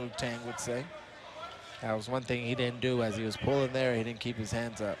 Wu-Tang would say. That was one thing he didn't do as he was pulling there. He didn't keep his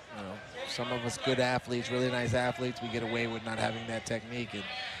hands up. You know, some of us good athletes, really nice athletes, we get away with not having that technique. And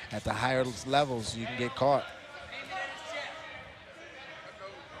at the higher levels, you can get caught.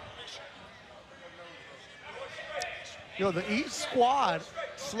 You know, the East squad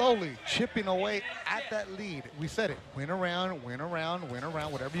slowly chipping away at that lead. We said it, win around, win around, win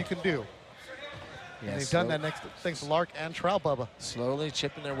around, whatever you can do. And they've done that thanks to Lark and Trout, Bubba. Slowly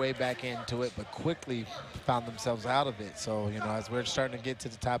chipping their way back into it, but quickly found themselves out of it. So, you know, as we're starting to get to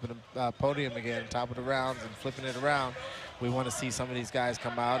the top of the podium again, top of the rounds and flipping it around, we want to see some of these guys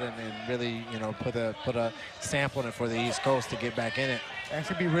come out and really, you know, put a stamp on it for the East Coast to get back in it. That's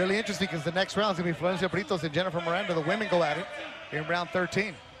going to be really interesting because the next round is going to be Florencia Britos and Jennifer Miranda. The women go at it in round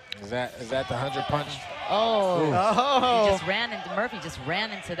 13. Is that the 100 punch? Oh. Oh. Murphy just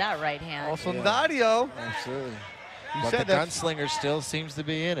ran into that right hand. Osendario. Absolutely. You But said the that. gunslinger still seems to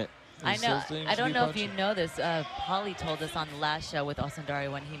be in it. I He know. still seems I to don't be know if you punching. know this. Paulie told us on the last show with Osendario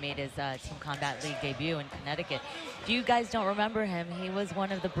when he made his Team Combat League debut in Connecticut. If you guys don't remember him, he was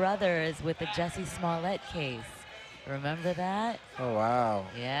one of the brothers with the Jesse Smollett case. Remember that? Oh, wow.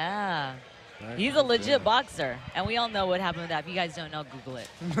 Yeah. That He's is a legit good. boxer, and we all know what happened with that. If you guys don't know, Google it.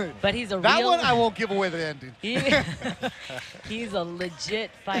 But he's a That real. one I won't give away the ending. He's a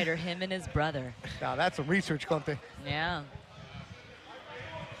legit fighter, him and his brother. Now that's some research, Conte. Yeah.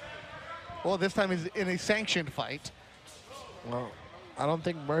 Well, this time he's in a sanctioned fight. Well, I don't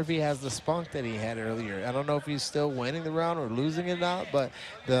think Murphy has the spunk that he had earlier. I don't know if he's still winning the round or losing it out, but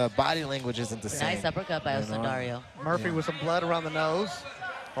the body language isn't the same. Nice uppercut by You know? Osendario. Murphy with some blood around the nose.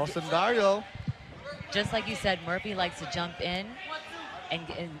 Osendario. Just like you said, Murphy likes to jump in, and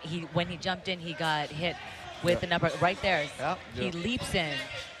when he jumped in, he got hit with an uppercut right there. Yep. He leaps in.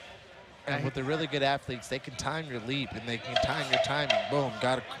 And with the really good athletes, they can time your leap and they can time your timing. Boom,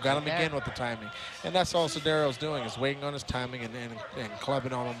 got him again with the timing. And that's all Sedaro's doing, is waiting on his timing and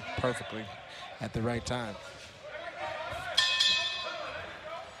clubbing on him perfectly at the right time.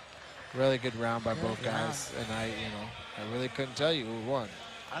 Really good round by both guys. And I really couldn't tell you who won.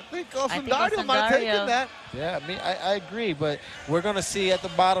 I think think Osendario might have taken Osendario- that. Yeah, I agree, but we're going to see at the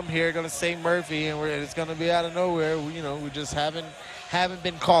bottom here, going to say Murphy, and it's going to be out of nowhere. We just haven't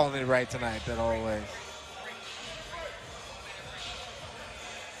been calling it right tonight, that always.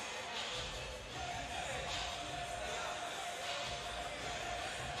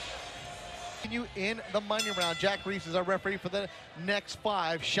 You in the money round. Jack Reese is our referee for the next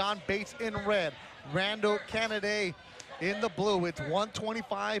 5. Sean Bates in red. Randall Canaday in the blue. It's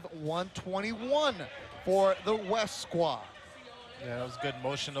 125-121 for the West squad. Yeah, that was good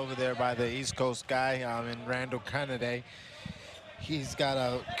motion over there by the East Coast guy in Randall Canaday. He's got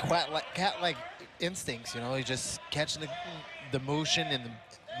a cat-like instincts, you know. He's just catching the motion and the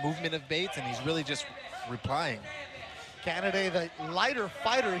movement of Bates, and he's really just replying. Canaday, the lighter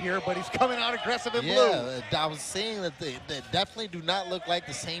fighter here, but he's coming out aggressive in blue. Yeah, I was saying that they definitely do not look like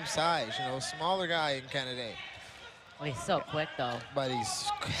the same size. You know, smaller guy in Canaday. Oh, he's so quick, though. But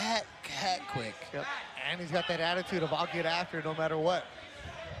he's cat quick. Yep. And he's got that attitude of I'll get after it no matter what.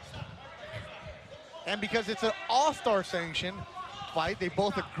 And because it's an all-star sanction fight, they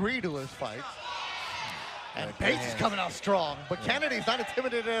both agree to his fight. And Bates is coming out strong, but Kennedy's not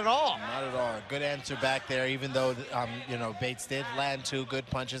intimidated at all. Not at all. Good answer back there, even though, you know, Bates did land 2 good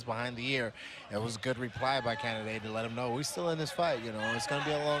punches behind the ear. It was a good reply by Kennedy to let him know we're still in this fight. You know, it's going to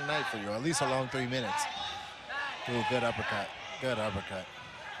be a long night for you, at least a long 3 minutes. Ooh, good uppercut. Good uppercut.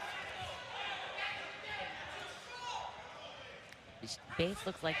 Bates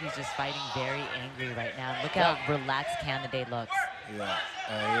looks like he's just fighting very angry right now. Look how relaxed Candidate looks. Yeah,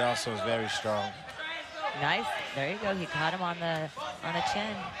 he also is very strong. Nice. There you go. He caught him on the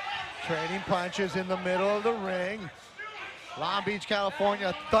chin. Trading punches in the middle of the ring. Long Beach,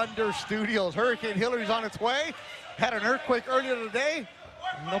 California, Thunder Studios. Hurricane Hillary's on its way. Had an earthquake earlier today.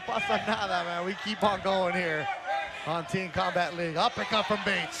 No pasa nada, man. We keep on going here on Team Combat League. Uppercut from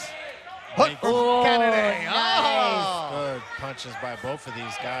Bates. Hook from Kennedy. Nice. Good punches by both of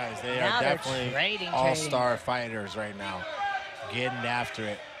these guys. They Now are they're definitely trading. all-star fighters right now. Getting after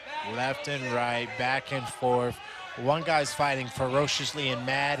it. Left and right, back and forth. One guy's fighting ferociously and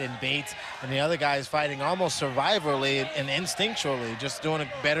mad and Bates, and the other guy's fighting almost survivally and instinctually, just doing a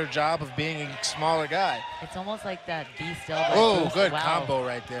better job of being a smaller guy. It's almost like that Be Still. Oh, good combo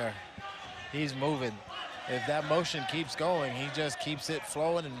right there. He's moving. If that motion keeps going, he just keeps it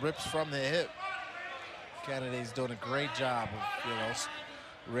flowing and rips from the hip. Kennedy's doing a great job of, you know,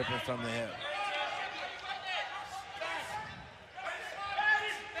 ripping from the hip.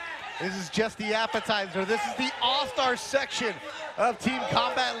 This is just the appetizer. This is the all-star section of Team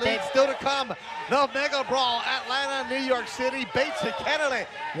Combat League. Still to come, the Mega Brawl, Atlanta, New York City. Bates and Kennedy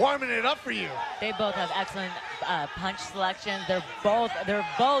warming it up for you. They both have excellent punch selections. They're both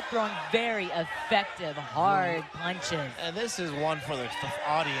throwing very effective, hard punches. And this is one for the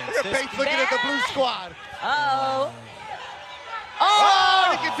audience. Look at Bates looking at the blue squad. Uh-oh.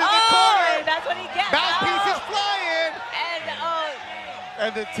 Oh, he gets in the corner. That's what he gets. Mouthpiece is flying. And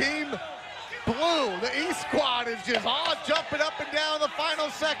And the team blue, the E squad, is just all jumping up and down the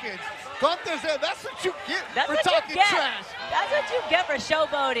final seconds. Gunther said, that's what you get for talking trash. That's what you get for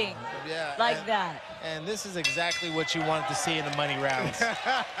showboating. Yeah. Like that. And this is exactly what you wanted to see in the money rounds.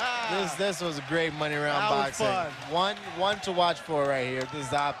 this was a great money round boxing. Fun. One to watch for right here.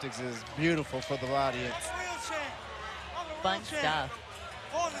 This optics is beautiful for the audience. Fun stuff.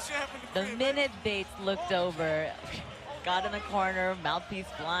 The minute Bates looked over, got in the corner, mouthpiece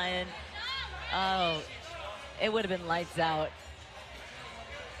flying. Oh, it would have been lights out.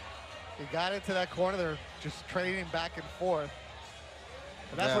 He got into that corner. They're just trading back and forth.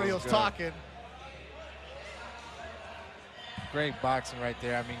 But that's That what he was was good. talking. Great boxing right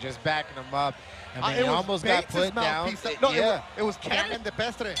there. I mean, just backing him up. I mean, It he was almost got Bates' put down. mouthpiece. No, Yeah. it was Cannon de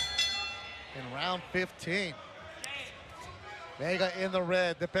Pestre in round 15. Vega in the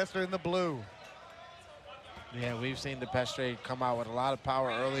red, de Pestre in the blue. Yeah, we've seen De Pestre come out with a lot of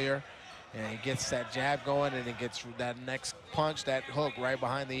power earlier, and he gets that jab going, and he gets that next punch, that hook right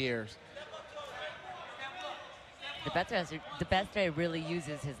behind the ears. De Pestre really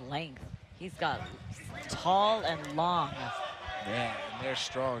uses his length. He's got tall and long. Yeah, and they're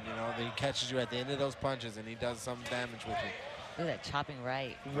strong, you know. He catches you at the end of those punches, and he does some damage with it. Look at that chopping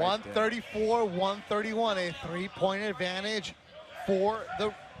right. 134, 131, a three-point advantage for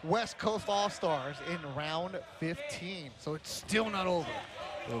the West Coast All-Stars in round 15. So it's still not over.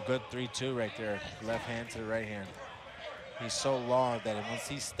 Oh, good 3-2 right there. Left hand to the right hand. He's so long that once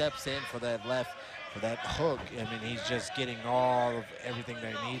he steps in for that left, for that hook, I mean, he's just getting all of everything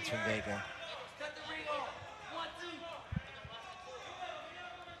that he needs from Vega.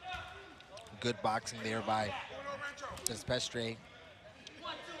 Good boxing there by De Pestre.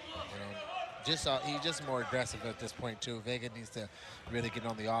 He's just more aggressive at this point too. Vega needs to really get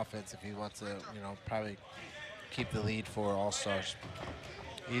on the offense if he wants to, you know, probably keep the lead for All-Stars.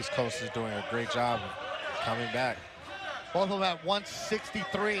 East Coast is doing a great job of coming back. Both of them at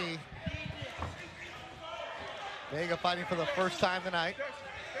 163. Vega fighting for the first time tonight.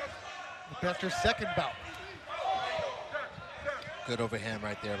 De Pestre's second bout. Good overhand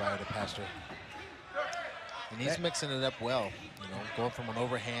right there by De Pestre. And he's mixing it up well, you know, going from an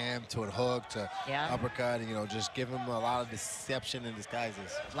overhand to a hook to uppercut, and, you know, just give him a lot of deception and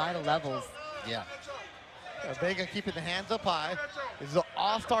disguises. A lot of levels. Yeah. Vega keeping the hands up high. This is the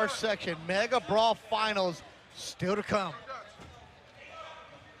All-Star section. Mega Brawl finals still to come.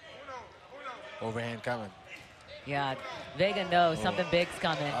 Overhand coming. Yeah, Vega knows something big's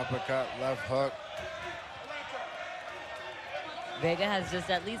coming. Uppercut, left hook. Vega has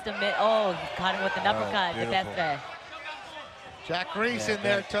just at least a minute. Oh, he caught him with an uppercut. De Pestre. Jack Reese in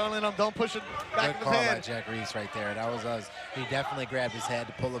there telling him, don't push it back in his Good call head. by Jack Reese right there. That was us. He definitely grabbed his head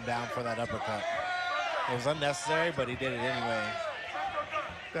to pull him down for that uppercut. It was unnecessary, but he did it anyway.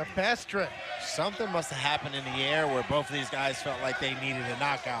 The best trick. Something must have happened in the air where both of these guys felt like they needed a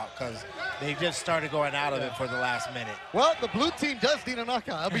knockout because they just started going out of it for the last minute. Well, the blue team does need a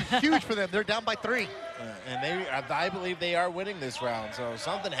knockout. That'll be huge for them. They're down by 3. And I believe they are winning this round. So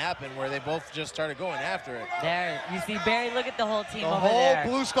something happened where they both just started going after it. There, you see Barry, look at the whole team The over whole there.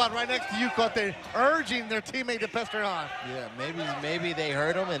 blue squad right next to you, caught they urging their teammate to pester on. Yeah, maybe they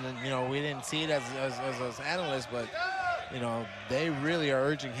heard him, and we didn't see it as analysts, but they really are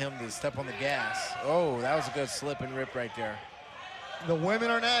urging him to step on the gas. Oh, that was a good slip and rip right there. The women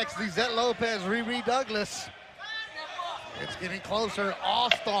are next. Lizette Lopez, Riri Douglas. It's getting closer.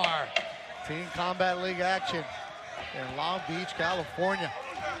 All-Star Team Combat League action in Long Beach, California.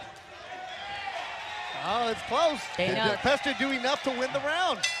 Oh, it's close. Did Pester do enough to win the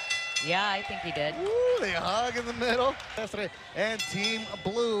round? Yeah, I think he did. Ooh, they hug in the middle. And Team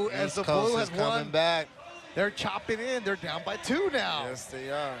Blue, as the Blue has won. Back. They're chopping in. They're down by 2 now. Yes, they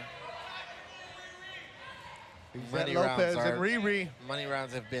are. Money Lopez and Riri. Money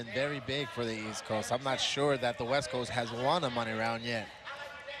rounds have been very big for the East Coast. I'm not sure that the West Coast has won a money round yet.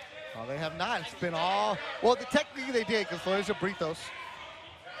 Oh, they have not. It's been all, well, technically they did because Florencia Britos.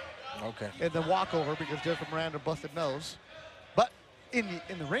 Okay. And the walkover because Jennifer Miranda busted nose. But in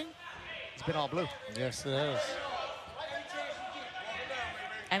the ring, it's been all blue. Yes, it is.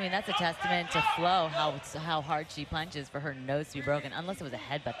 I mean, that's a testament to Flo, how hard she punches for her nose to be broken, unless it was a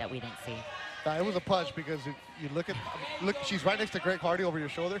headbutt that we didn't see. It was a punch because you look, she's right next to Greg Hardy over your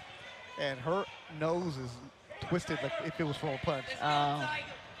shoulder, and her nose is twisted like if it was from a punch. Oh.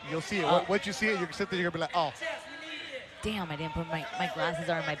 You'll see it. Once you see it, you can sit there, you're going to be like, oh. Damn, I didn't put my glasses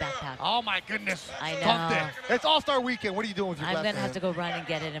are in my backpack. Oh, my goodness. I know. It's All-Star Weekend. What are you doing with your glasses? I'm going to have to go run and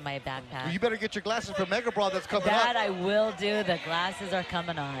get it in my backpack. Well, you better get your glasses for Mega Brawl that's coming up. That I will do. The glasses are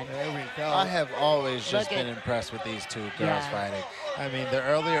coming on. There we go. I have always just been impressed with these two girls fighting. I mean, the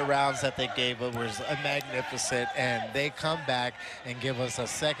earlier rounds that they gave us was magnificent, and they come back and give us a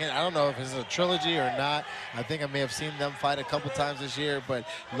second. I don't know if it's a trilogy or not. I think I may have seen them fight a couple times this year, but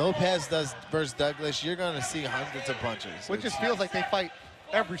Lopez versus Douglas, you're going to see hundreds of punches. Which just feels like they fight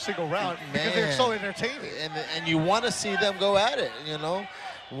every single round because they're so entertaining. And you want to see them go at it,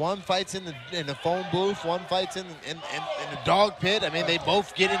 One fights in the phone booth, one fights in the dog pit. I mean, they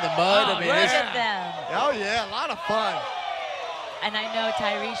both get in the mud. Oh, I mean, look at them. Oh, yeah, a lot of fun. And I know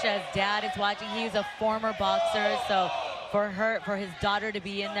Tyresha's dad is watching. He's a former boxer, so for his daughter to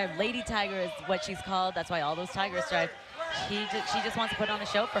be in there, Lady Tiger is what she's called. That's why all those tigers strive. She just wants to put on a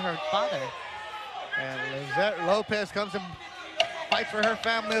show for her father. And Lizette Lopez comes and fights for her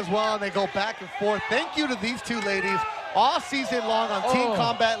family as well, and they go back and forth. Thank you to these two ladies all season long on Team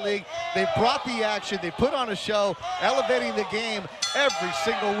Combat League. They brought the action. They put on a show, elevating the game every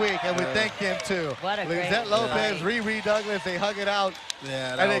single week, and we thank them too. What a Lizette great Lopez, fight. Riri Douglas, they hug it out.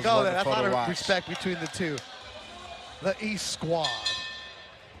 Yeah, and they go there. That's a lot of respect between the two. The East squad.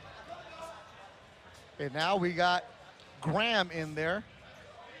 And now we got Graham in there.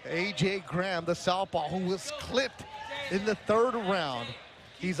 AJ Graham, the southpaw, who was clipped in the 3rd round.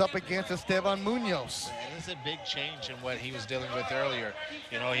 He's up against Esteban Munoz. Yeah, this is a big change in what he was dealing with earlier.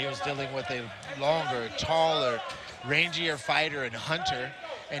 He was dealing with a longer, taller, rangier fighter and hunter,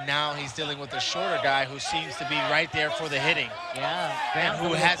 and now he's dealing with a shorter guy who seems to be right there for the hitting. Yeah. And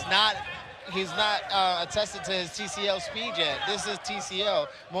who he's not attested to his TCL speed yet. This is TCL.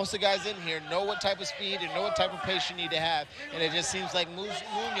 Most of the guys in here know what type of speed and know what type of pace you need to have, and it just seems like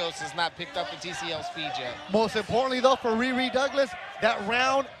Munoz has not picked up the TCL speed yet. Most importantly, though, for Riri Douglas, that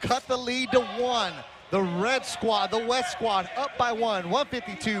round cut the lead to 1. The red squad, the West squad, up by 1,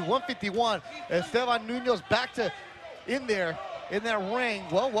 152, 151. Esteban Munoz back to in there in that ring.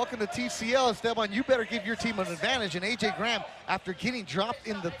 Well, welcome to TCL, Esteban. You better give your team an advantage. And AJ Graham, after getting dropped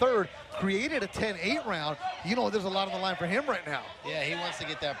in the 3rd, created a 10-8 round. There's a lot on the line for him right now. Yeah, he wants to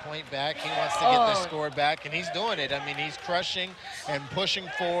get that point back. He wants to get the score back, and he's doing it. I mean, he's crushing and pushing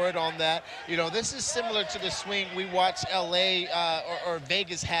forward on that. This is similar to the swing we watched LA or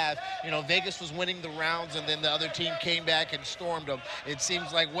Vegas have. Vegas was winning the rounds, and then the other team came back and stormed them. It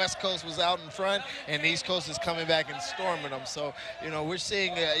seems like West Coast was out in front, and East Coast is coming back and storming them. So, we're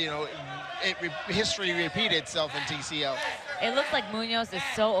seeing, history repeat itself in TCL. It looks like Munoz is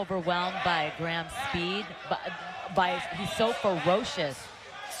so overwhelmed by Graham's speed, he's so ferocious.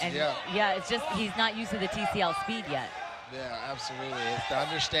 And it's just he's not used to the TCL speed yet. Yeah, absolutely. It's the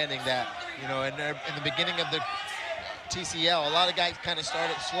understanding that, in the beginning of the TCL, a lot of guys kind of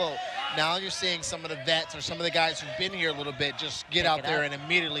started slow. Now you're seeing some of the vets or some of the guys who've been here a little bit just get out there and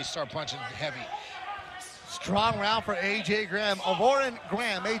immediately start punching heavy. Strong round for AJ Graham. Warren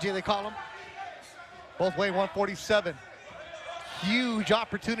Graham, AJ they call him. Both weigh 147. Huge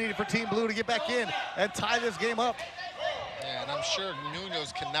opportunity for Team Blue to get back in and tie this game up. Yeah, and I'm sure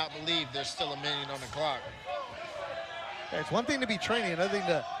Munoz cannot believe there's still a minute on the clock. Yeah, it's one thing to be training, another thing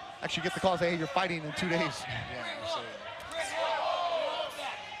to actually get the call and say, hey, you're fighting in 2 days. Yeah, absolutely.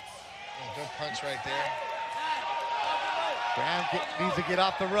 Good punch right there. Graham needs to get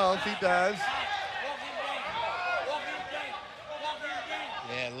off the ropes. He does.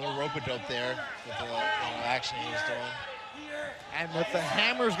 Yeah, a little rope-a-dope there with the action he was doing. And with the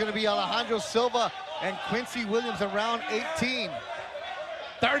hammer is going to be Alejandro Silva and Quincy Williams in round 18.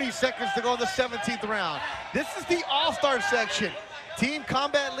 30 seconds to go in the 17th round. This is the All-Star section. Team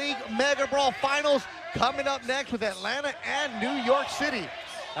Combat League Mega Brawl Finals coming up next with Atlanta and New York City.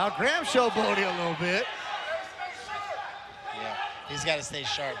 Now Graham showboating a little bit. Yeah, he's got to stay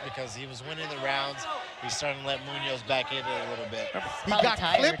sharp because he was winning the rounds. He's starting to let Munoz back in it a little bit. He got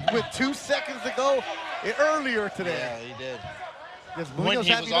clipped with 2 seconds to go earlier today. Yeah, he did. When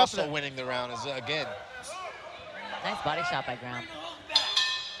he was also winning the round again. Nice body shot by Graham.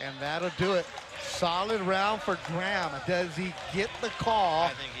 And that'll do it. Solid round for Graham. Does he get the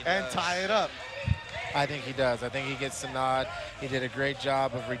call and tie it up? I think he does. I think he gets the nod. He did a great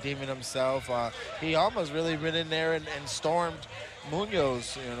job of redeeming himself. He almost really went in there and stormed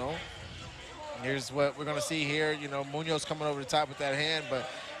Munoz, you know. Here's what we're going to see here. You know, Munoz coming over the top with that hand, but,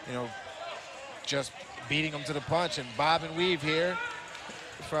 you know, just beating him to the punch. And bob and weave here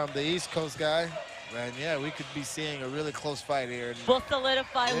from the East Coast guy. And yeah, we could be seeing a really close fight here. We'll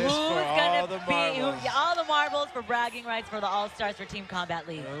solidify who's going to be all the marbles for bragging rights for the All-Stars for Team Combat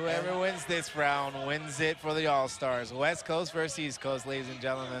League. Whoever wins this round wins it for the All-Stars. West Coast versus East Coast, ladies and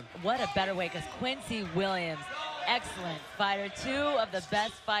gentlemen. What a better way, because Quincy Williams, excellent fighter,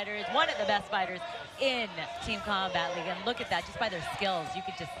 one of the best fighters in Team Combat League. And look at that, just by their skills, you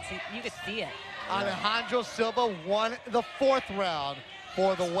could see it. Alejandro Silva won the 4th round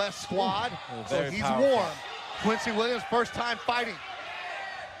for the West squad, so he's warm. Quincy Williams, first time fighting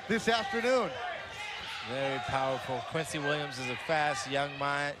this afternoon. Very powerful. Quincy Williams is a fast young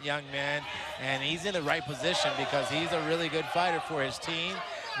man, and he's in the right position because he's a really good fighter for his team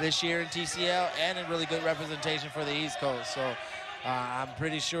this year in TCL and a really good representation for the East Coast. So I'm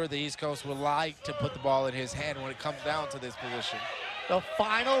pretty sure the East Coast would like to put the ball in his hand when it comes down to this position. The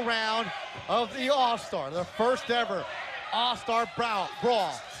final round of the All-Star, the first ever All-Star Brawl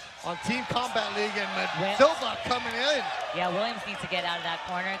on Team Combat League, and Silva coming in. Yeah, Williams needs to get out of that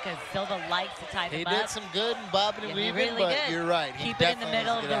corner because Silva likes to tie them up. He did some good in bobbing and weaving, but you're right. Keep it in the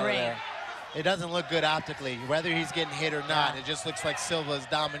middle of the ring. It doesn't look good optically, whether he's getting hit or not. It just looks like Silva is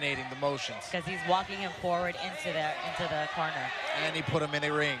dominating the motions. Because he's walking him forward into the corner. And he put him in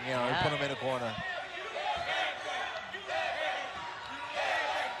a ring, you know, he put him in a corner.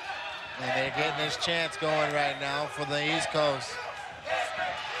 And they're getting this chance going right now for the East Coast.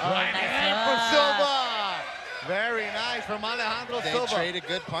 Right hand for Silva. Very nice from Alejandro Silva. They traded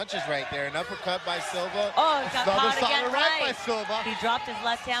good punches right there. An uppercut by Silva. Oh, got caught again right by Silva. He dropped his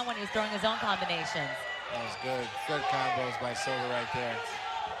left hand when he was throwing his own combinations. That was good. Good combos by Silva right there.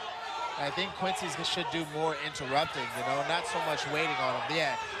 I think Quincy should do more interrupting, you know, not so much waiting on him.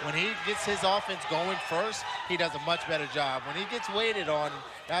 Yeah, when he gets his offense going first, he does a much better job. When he gets waited on,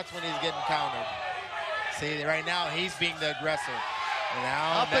 that's when he's getting countered. See, right now, he's being the aggressor.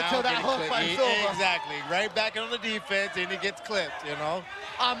 Now until that hook by Silva. Exactly, right back on the defense, and he gets clipped, you know.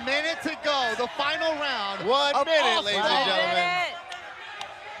 A minute to go, the final round. 1 minute, ladies and gentlemen.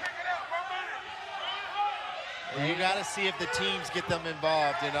 You got to see if the teams get them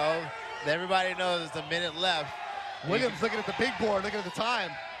involved, you know. Everybody knows there's a minute left. Williams looking at the big board, looking at the time.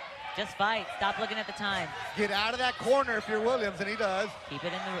 Just fight. Stop looking at the time. Get out of that corner if you're Williams, and he does. Keep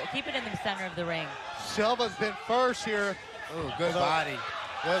it in the center of the ring. Silva's been first here. Ooh, good body.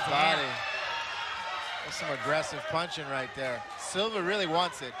 Good body. There's some aggressive punching right there. Silva really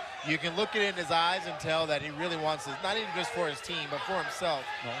wants it. You can look it in his eyes and tell that he really wants it. Not even just for his team, but for himself.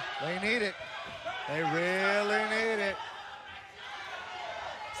 No, they need it. They really need it.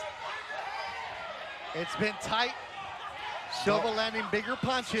 It's been tight. Silva landing bigger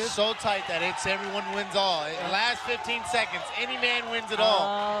punches. So tight that it's everyone wins all. In the last 15 seconds, any man wins it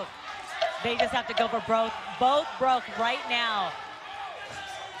all. They just have to go for both broke right now.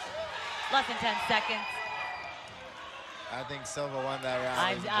 Less than 10 seconds. I think Silva won that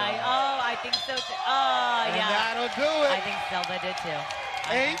round. I think so too. Oh, and yeah. that'll do it. I think Silva did too.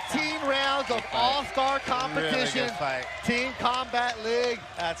 18 rounds of all-star competition. Really good fight. Team Combat League.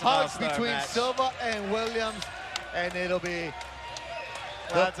 That's an hugs all-star between match. Silva and Williams, and it'll be.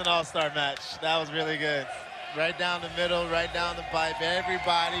 That's an all-star match. That was really good. Right down the middle, right down the pipe.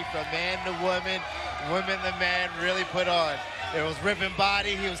 Everybody from man to woman women the man really put on. It was ripping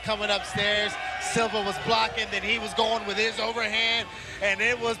body. He was coming upstairs. Silva was blocking. Then he was going with his overhand. And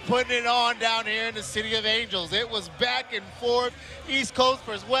it was putting it on down here in the City of Angels. It was back and forth. East Coast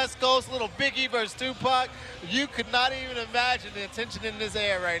versus West Coast. Little Biggie versus Tupac. You could not even imagine the tension in this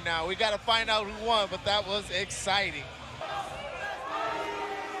air right now. We got to find out who won, but that was exciting.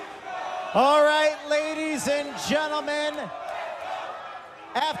 All right, ladies and gentlemen,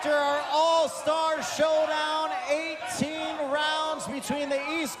 after our All-Star Showdown, 18 rounds between the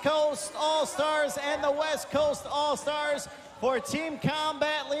East Coast All-Stars and the West Coast All-Stars for Team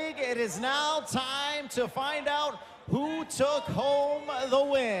Combat League, it is now time to find out who took home the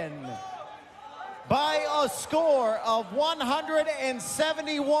win. By a score of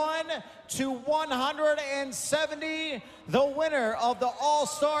 171 to 170, the winner of the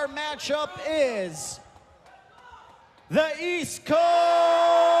All-Star matchup is the East Coast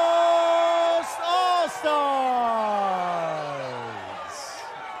All-Stars.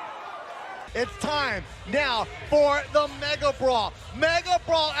 It's time now for the Mega Brawl. Mega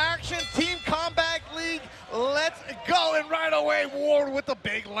Brawl action, Team Combat League. Let's go. And right away, Ward with the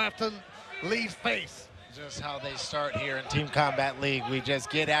big left to Lee's face. Just how they start here in Team Combat League. We just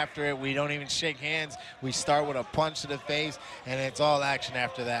get after it. We don't even shake hands. We start with a punch to the face, and it's all action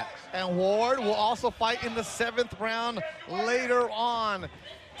after that. And Ward will also fight in the 7th round later on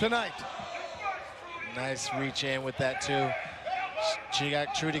tonight. Nice reach in with that, too.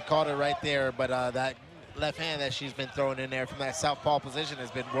 Trudy caught it right there, but that left hand that she's been throwing in there from that southpaw position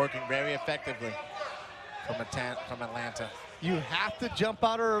has been working very effectively from Atlanta. You have to jump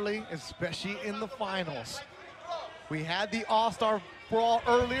out early, especially in the finals. We had the All-Star Brawl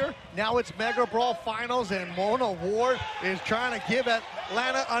earlier. Now it's Mega Brawl finals, and Mona Ward is trying to give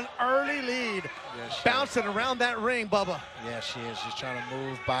Atlanta an early lead. Yeah, bouncing around that ring, Bubba. Yeah, she is. She's trying to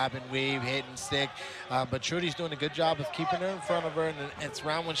move, bob and weave, hit and stick. But Trudy's doing a good job of keeping her in front of her, and it's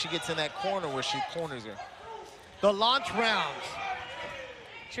around when she gets in that corner where she corners her. The launch rounds.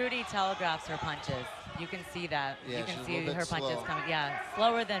 Trudy telegraphs her punches. You can see that. Yeah, you can she's see a little her bit punches slow. coming. Yeah,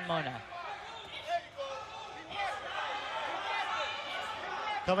 slower than Mona.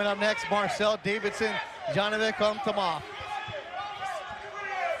 Coming up next, Marcel Davidson, Janovic Tomov.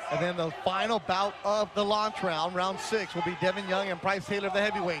 And then the final bout of the launch round, round 6, will be Devin Young and Bryce Taylor of the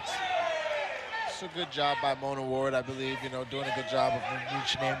heavyweights. It's a good job by Mona Ward, I believe, doing a good job of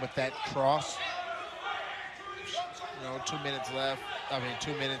reaching in with that cross. 2 minutes left.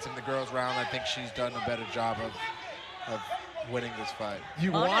 2 minutes in the girls' round. I think she's done a better job of winning this fight.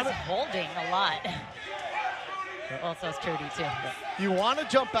 Mona's holding a lot. Well, so is Trudy, too. You want to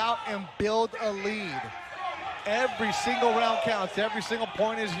jump out and build a lead. Every single round counts. Every single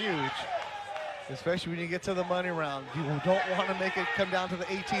point is huge, especially when you get to the money round. You don't want to make it come down to the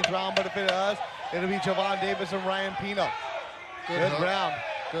 18th round, but if it does, it'll be Javon Davis and Ryan Pino. Good round.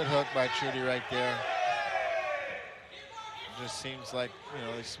 Good hook by Trudy right there. Just seems like,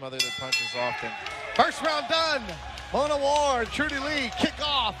 they smother their punches often. First round done. Mona Ward, Trudy Lee, kick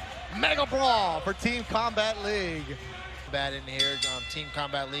off Mega Brawl for Team Combat League. Bad in here. Team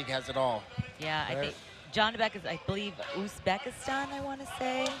Combat League has it all. Yeah, I think Janovic is, I believe, Uzbekistan, I want to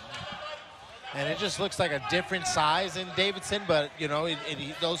say. And it just looks like a different size in Davidson, but,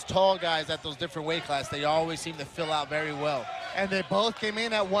 those tall guys at those different weight classes, they always seem to fill out very well. And they both came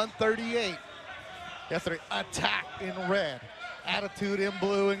in at 138. Yesterday, attack in red, attitude in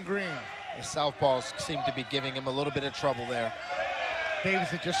blue and green. The southpaws seem to be giving him a little bit of trouble there.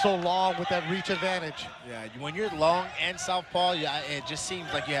 Davis is just so long with that reach advantage. Yeah, when you're long and southpaw, it just seems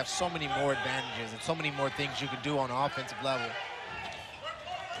like you have so many more advantages and so many more things you can do on an offensive level.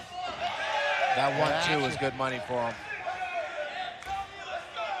 That 1-2 is good money for him.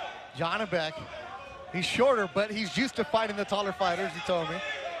 Janovic, he's shorter, but he's used to fighting the taller fighters, he told me.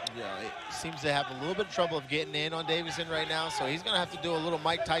 Yeah, it seems to have a little bit of trouble of getting in on Davidson right now, so he's going to have to do a little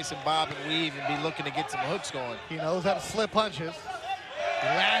Mike Tyson bob and weave and be looking to get some hooks going. He knows how to slip punches. He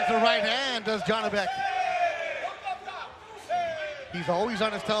lands the right hand, does Janovic. He's always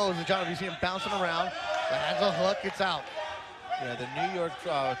on his toes, and Janovic, you see him bouncing around. Lands a hook, it's out. Yeah, the New York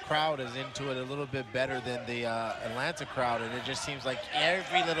crowd is into it a little bit better than the Atlanta crowd, and it just seems like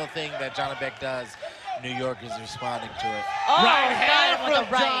every little thing that Janovic does, New York is responding to it. Oh, right hand got him with from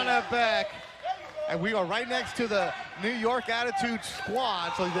the right. Janovic. And we are right next to the New York Attitude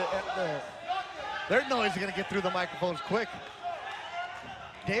squad, so their noise is going to get through the microphones quick.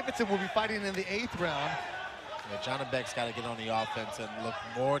 Davidson will be fighting in the 8th round. Yeah, Janobek's got to get on the offense and look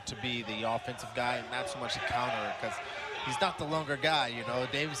more to be the offensive guy and not so much the counterer, because he's not the longer guy,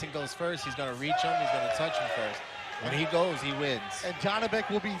 Davidson goes first, he's going to reach him, he's going to touch him first. When he goes, he wins. And Janovic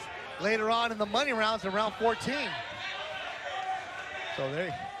will be later on in the money rounds in round 14. So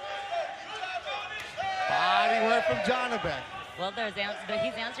there. Body work from Jonabek. Well,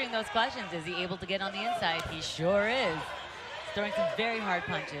 he's answering those questions. Is he able to get on the inside? He sure is. He's throwing some very hard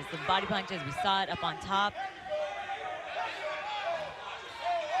punches. The body punches, we saw it up on top.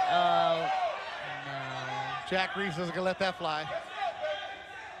 Oh, no. Jack Reeves isn't gonna let that fly.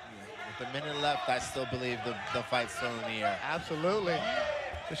 With a minute left, I still believe the fight's still in the air. Absolutely.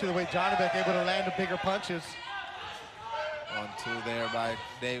 Especially the way Jonabek able to land the bigger punches. 1-2 there by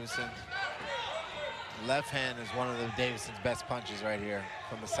Davison. Left hand is one of Davison's best punches right here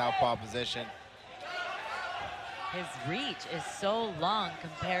from the southpaw position. His reach is so long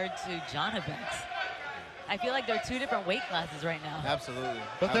compared to Jonabek's. I feel like they're two different weight classes right now. Absolutely.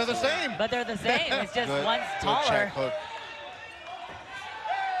 But they're the same. But they're the same. It's just Good, one's good taller. check hook.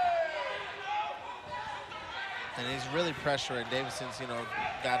 And he's really pressuring. Davison's,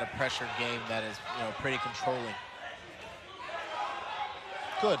 got a pressure game that is, pretty controlling.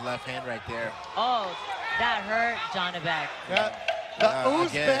 Good left hand right there. Oh, that hurt Jonabek. Yeah. The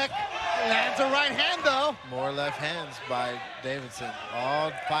Uzbek lands a right hand, though. More left hands by Davidson.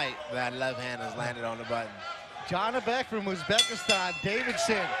 All fight, that left hand has landed on the button. Jonabek from Uzbekistan,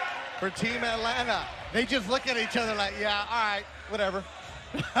 Davidson for Team Atlanta. They just look at each other like, yeah, all right, whatever.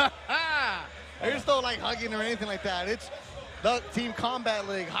 They're still like hugging or anything like that. It's the Team Combat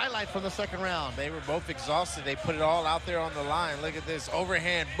League highlights from the second round. They were both exhausted. They put it all out there on the line. Look at this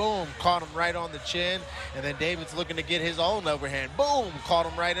overhand, boom, caught him right on the chin. And then David's looking to get his own overhand, boom, caught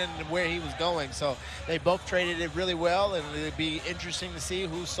him right in where he was going. So they both traded it really well, and it'd be interesting to see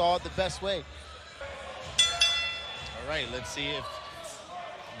who saw it the best way. All right, let's see if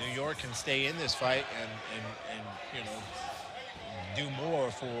New York can stay in this fight and do more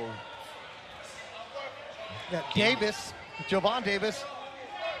for Davis. Javon Davis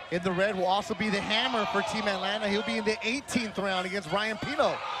in the red will also be the hammer for Team Atlanta. He'll be in the 18th round against Ryan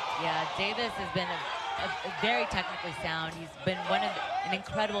Pino. Yeah, Davis has been a very technically sound. He's been an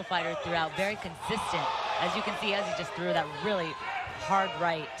incredible fighter throughout, very consistent. As you can see, as he just threw that really hard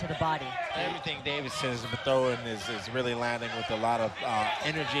right to the body. Everything Davis has been throwing is really landing with a lot of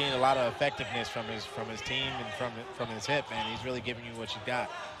energy and a lot of effectiveness from his team and from his hip, and he's really giving you what you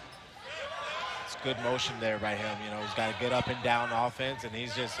got. Good motion there by him. He's got a good up and down offense, and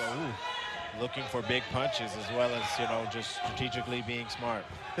he's just looking for big punches as well as just strategically being smart.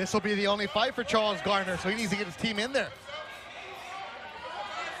 This will be the only fight for Charles Gardner, so he needs to get his team in there.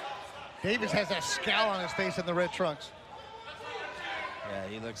 Davis has that scowl on his face in the red trunks. Yeah,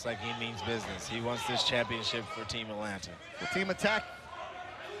 he looks like he means business. He wants this championship for Team Atlanta. The team attack.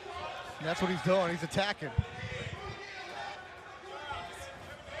 And that's what he's doing. He's attacking.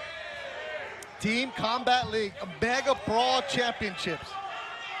 Team Combat League Mega Brawl Championships.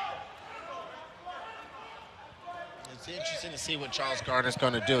 It's interesting to see what Charles Gardner's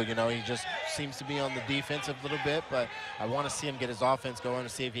going to do. He just seems to be on the defensive a little bit, but I want to see him get his offense going to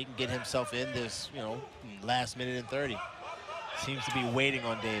see if he can get himself in this, last minute and 30. Seems to be waiting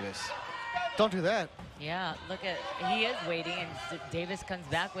on Davis. Don't do that. Yeah, he is waiting, and Davis comes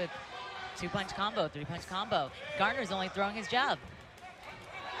back with 2-punch combo, 3-punch combo. Gardner's only throwing his jab.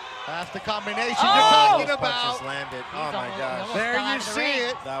 That's the combination you're talking about. Punches landed. Oh my gosh. There you see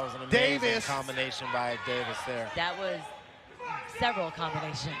it. That was an amazing combination by Davis there. That was several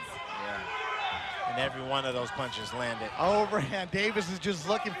combinations. Yeah. And every one of those punches landed. Overhand. Davis is just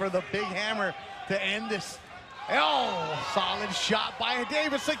looking for the big hammer to end this. Oh, solid shot by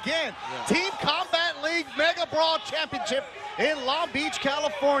Davis again. Yeah. Team Combat League Mega Brawl Championship in Long Beach,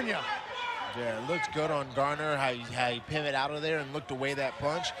 California. Yeah, it looks good on Gardner, how he pivoted out of there and looked away that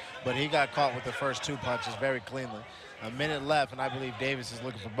punch, but he got caught with the first 2 punches very cleanly. A minute left, and I believe Davis is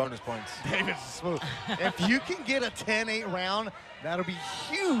looking for bonus points. Davis is smooth. If you can get a 10-8 round, that'll be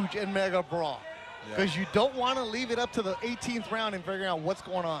huge in Mega Brawl, because you don't want to leave it up to the 18th round and figuring out what's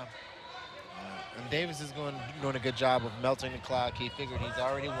going on. And Davis is doing a good job of melting the clock. He figured he's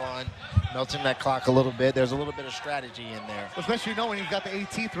already won, melting that clock a little bit. There's a little bit of strategy in there. Especially knowing he's got the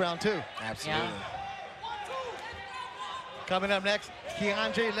 18th round, too. Absolutely. Yeah. Coming up next,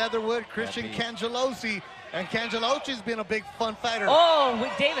 Keandre Leatherwood, Christian Cangelosi. And Cangelosi's been a big fun fighter. Oh,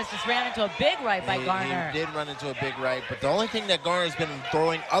 Davis just ran into a big right by Gardner. He did run into a big right, but the only thing that Gardner's been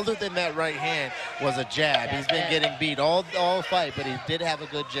throwing other than that right hand was a jab. He's been getting beat all fight, but he did have a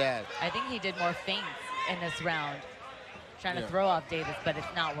good jab. I think he did more feints in this round, trying to throw off Davis, but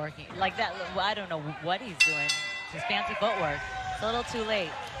it's not working. Like that, I don't know what he's doing. His fancy footwork. It's a little too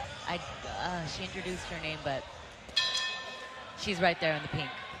late. She introduced her name, but she's right there in the pink.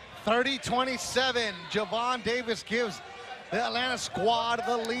 30-27, Javon Davis gives The Atlanta squad,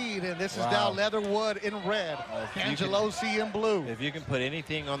 the lead, and this is now Leatherwood in red, Cangelosi in blue. If you can put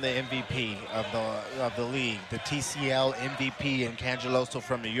anything on the MVP of the league, the TCL MVP and Cangelosi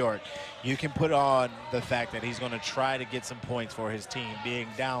from New York, you can put on the fact that he's going to try to get some points for his team, being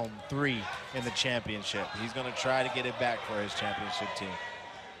down 3 in the championship. He's going to try to get it back for his championship team.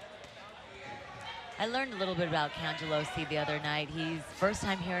 I learned a little bit about Cangelosi the other night. He's first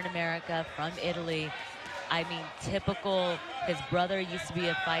time here in America, from Italy. I mean, typical. His brother used to be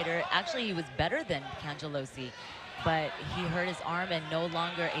a fighter. Actually, he was better than Cangelosi, but he hurt his arm and no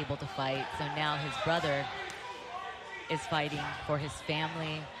longer able to fight. So now his brother is fighting for his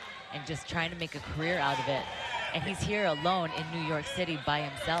family and just trying to make a career out of it. And he's here alone in New York City by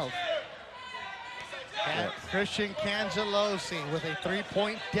himself. Christian Cangelosi with a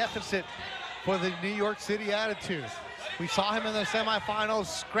 3-point deficit for the New York City Attitude. We saw him in the semifinals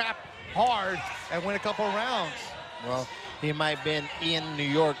scrap hard and win a couple rounds. Well, he might have been in New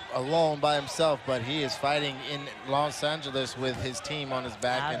York alone by himself, but he is fighting in Los Angeles with his team on his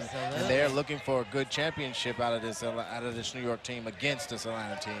back, and they're looking for a good championship out of this New York team against this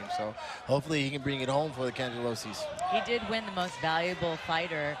Atlanta team. So hopefully he can bring it home for the Cangelosis. He did win the most valuable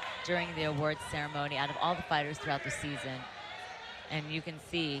fighter during the awards ceremony out of all the fighters throughout the season, and you can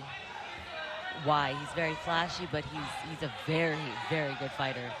see why. He's very flashy, but he's a very, very good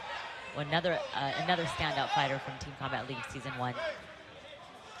fighter. Another standout fighter from Team Combat League Season 1.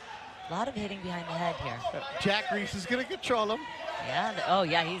 A lot of hitting behind the head here. Jack Reese is going to control him. Yeah. Oh,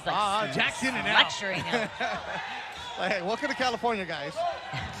 yeah. He's like Jack's in and out. Lecturing him. Hey, welcome to California, guys.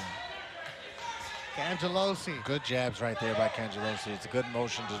 Cangelosi. Good jabs right there by Cangelosi. It's a good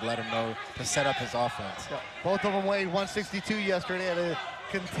motion to let him know to set up his offense. Yeah, both of them weighed 162 yesterday at a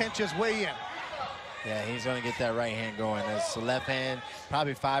contentious weigh-in. Yeah, he's going to get that right hand going. That's the left hand,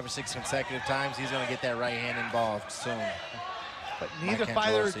 probably 5 or 6 consecutive times. He's going to get that right hand involved soon. But neither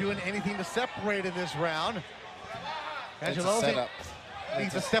fighter is doing anything to separate in this round. Cangelosi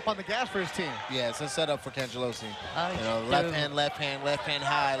needs to step on the gas for his team. Yeah, it's a setup for Cangelosi. You know, left hand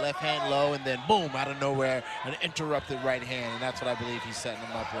high, left hand low, and then boom, out of nowhere, an interrupted right hand. And that's what I believe he's setting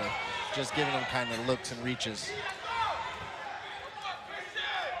him up with. Just giving him kind of looks and reaches.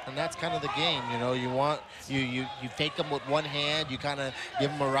 And that's kind of the game, you know. You fake them with one hand, you kind of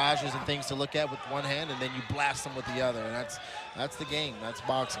give them mirages and things to look at with one hand, and then you blast them with the other. And that's the game. That's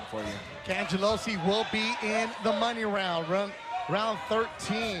boxing for you. Cangelosi will be in the money round, round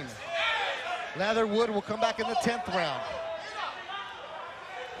 13. Leatherwood will come back in the 10th round.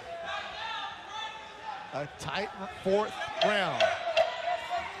 A tight 4th round.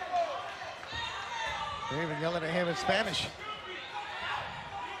 They're even yelling at him in Spanish.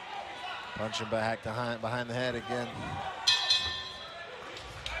 Punching back behind the head again.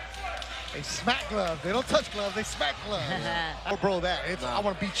 They smack gloves. They don't touch gloves. They smack gloves. Oh, bro, I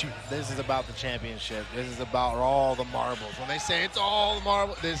want to beat you. This is about the championship. This is about all the marbles. When they say it's all the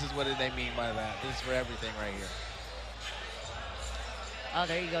marbles, this is what they mean by that. This is for everything right here. Oh,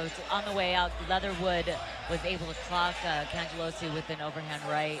 there you go. It's on the way out. Leatherwood was able to clock Cangelosi with an overhand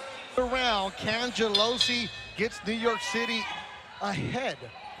right. Around, Cangelosi gets New York City ahead.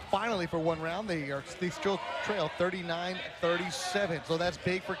 Finally, for one round, they still trail 39-37. So that's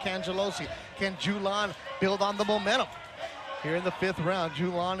big for Cangelosi. Can Julan build on the momentum? Here in the 5th round,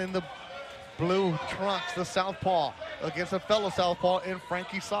 Julan in the blue trunks, the southpaw, against a fellow southpaw in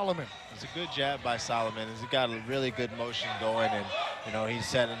Frankie Solomon. It's a good jab by Solomon. He's got a really good motion going, and you know he's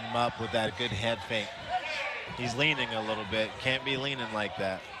setting him up with that good head fake. He's leaning a little bit. Can't be leaning like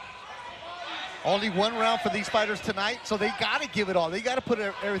that. Only one round for these fighters tonight, so they got to give it all. They got to put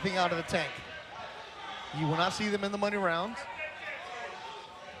everything out of the tank. You will not see them in the money rounds.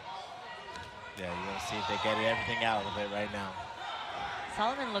 Yeah, you're going to see if they get everything out of it right now.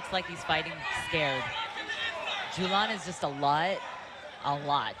 Solomon looks like he's fighting scared. Julan is just a lot.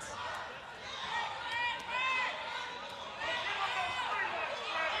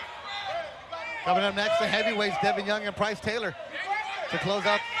 Coming up next, the heavyweights, Devin Young and Bryce Taylor, to close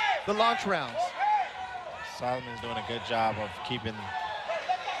out the launch rounds. Solomon's doing a good job of keeping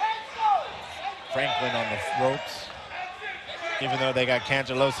Franklin on the ropes. Even though they got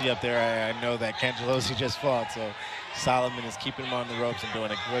Cangelosi up there, I know that Cangelosi just fought, so Solomon is keeping him on the ropes and doing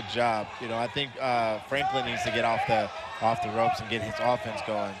a good job. You know, I think Franklin needs to get off the ropes and get his offense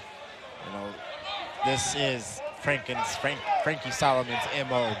going. You know, this is Frankie Solomon's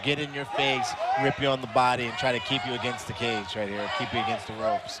MO. Get in your face, rip you on the body, and try to keep you against the cage right here, keep you against the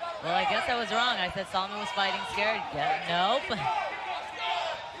ropes. Well, I guess I was wrong. I said Solomon was fighting scared. Yeah, nope.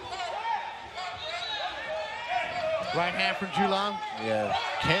 Right hand from Julan. Yeah,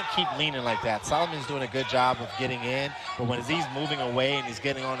 can't keep leaning like that. Solomon's doing a good job of getting in, but when he's moving away and he's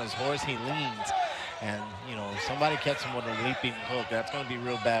getting on his horse, he leans. And, you know, somebody catch him with a leaping hook. That's going to be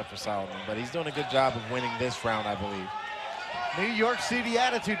real bad for Solomon. But he's doing a good job of winning this round, I believe. New York City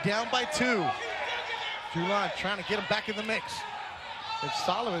attitude, down by 2. Julan trying to get him back in the mix. And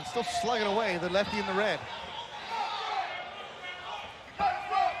Solomon still slugging away, the lefty in the red.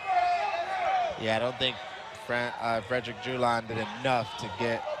 Yeah, I don't think Frederick Julan did enough to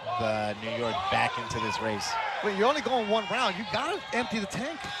get the New York back into this race. Wait, you're only going 1 round. You got to empty the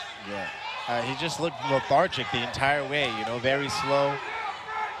tank. Yeah. He just looked lethargic the entire way, you know, very slow,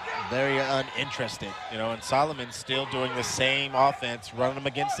 very uninterested, you know, and Solomon's still doing the same offense, running him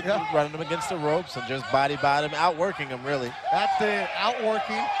against the ropes and just body him, outworking him, really. That's the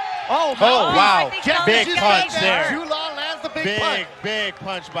outworking. Oh, wow. Big just punch there. Julan lands the big punch. Big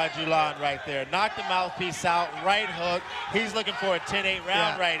punch by Julan right there. Knocked the mouthpiece out, right hook. He's looking for a 10-8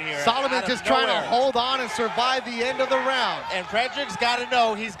 round right here. Solomon just trying to hold on and survive the end of the round. And Frederick's got to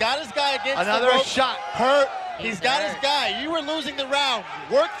know he's got his guy against another the rope. shot. Hurt. He's got his guy. You were losing the round.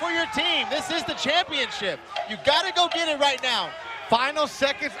 Work for your team. This is the championship. You got to go get it right now. Final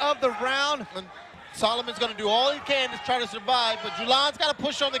seconds of the round. Solomon's going to do all he can to try to survive, but Julan's got to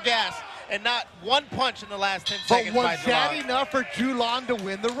push on the gas, and not one punch in the last 10 seconds by Julan. But was that enough for Julan to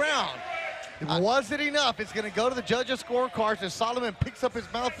win the round? Was it enough? It's going to go to the judges' scorecards as Solomon picks up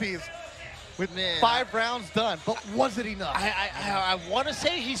his mouthpiece with 5 rounds done. But was it enough? I want to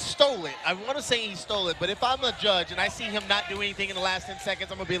say he stole it. But if I'm a judge and I see him not do anything in the last 10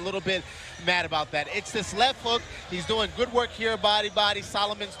 seconds, I'm going to be a little bit mad about that. It's this left hook. He's doing good work here, body.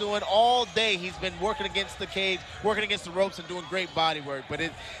 Solomon's doing all day. He's been working against the cage, working against the ropes, and doing great body work. But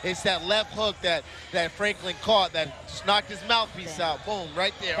it's that left hook that Franklin caught that just knocked his mouthpiece out. Boom,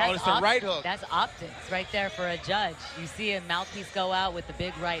 right there. That's it's the right hook. That's optics right there for a judge. You see a mouthpiece go out with the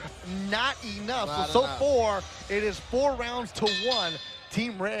big right. Not enough. So far, it is 4 rounds to 1.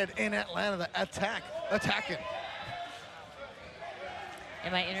 Team Red in Atlanta, attacking.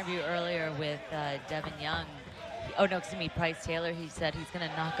 In my interview earlier with Devin Young, Price Taylor, he said he's going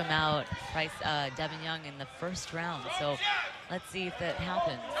to knock him out, Devin Young, in the first round. So let's see if that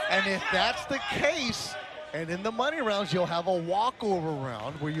happens. And if that's the case, and in the money rounds, you'll have a walkover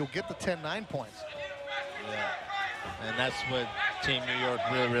round where you'll get the 10-9 points. Yeah. And that's what Team New York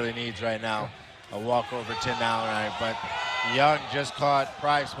really needs right now. A walkover 10-9 round. But Young just caught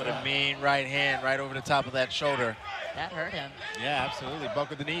Price with a mean right hand right over the top of that shoulder. That hurt him. Yeah, absolutely.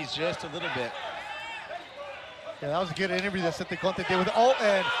 Buckled the knees just a little bit. Yeah, that was a good interview that Seth Conte did with. Oh,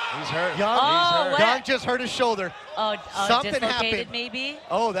 and he's hurt. Young just hurt his shoulder. Something dislocated happened. Maybe.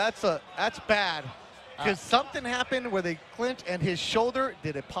 Oh, that's bad. Because something happened where they clinched and his shoulder,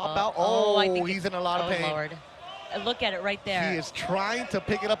 did it pop out? I think he's in a lot of pain. Lord. Look at it right there. He is trying to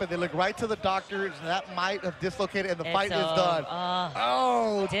pick it up, and they look right to the doctors. That might have dislocated, and the fight is done.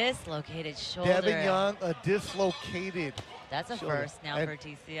 Dislocated shoulder. Devin Young, dislocated. That's a first now for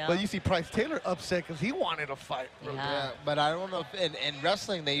TCL. But you see Price Taylor upset because he wanted a fight. Yeah, but I don't know if in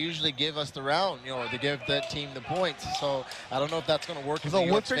wrestling they usually give us the round, you know, they give that team the points. So I don't know if that's going to work in New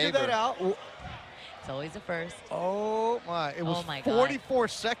York's favor. So we'll figure that out. It's always a first. Oh my! It was 44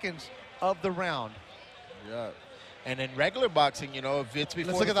 seconds of the round. Yeah. And in regular boxing, you know, if it's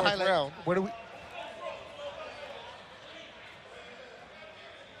before Let's look at the highlight round. Where do we?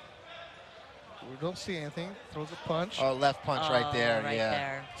 We don't see anything. Throws a punch. Oh, left punch right there. Right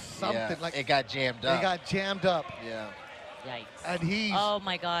there. Something like it got jammed up. It got jammed up. Yeah. Yikes. And he's. Oh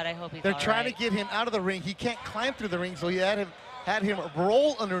my God! I hope he's. They're trying to get him out of the ring. He can't climb through the ring, so he had him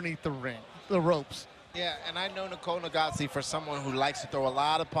roll underneath the ropes. Yeah, and I know Nicole Nagase for someone who likes to throw a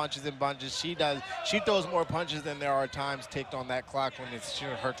lot of punches and bunches. She throws more punches than there are times ticked on that clock when it's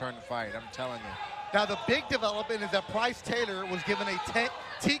her turn to fight. I'm telling you. Now, the big development is that Price Taylor was given a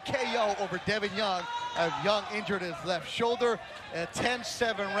TKO over Devin Young. Young injured his left shoulder. A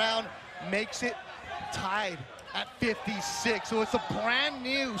 10-7 round makes it tied at 56. So it's a brand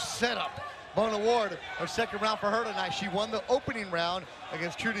new setup. Mona Ward, her second round for her tonight. She won the opening round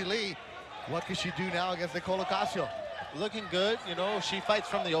against Trudy Lee. What can she do now against Nicole Ocasio? Looking good, you know, she fights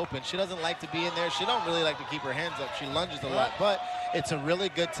from the open. She doesn't like to be in there. She don't really like to keep her hands up. She lunges a lot, but it's a really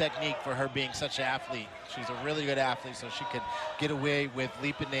good technique for her being such an athlete. She's a really good athlete, so she could get away with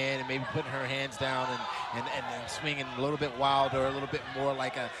leaping in and maybe putting her hands down and swinging a little bit wilder, a little bit more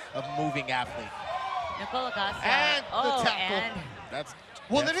like a moving athlete. Nicole Ocasio. And the tackle. And that's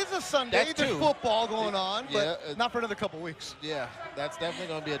Well, it is a Sunday. that's There's two. football going on, but Yeah, not for another couple weeks. Yeah, that's definitely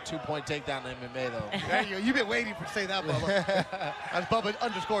going to be a 2-point takedown in MMA, though. There you go. You've been waiting to say that, Bubba. That's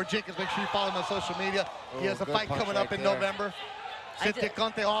Bubba_Jenkins. Make sure you follow him on social media. He has a good fight punch coming up right in there. November. Cynthia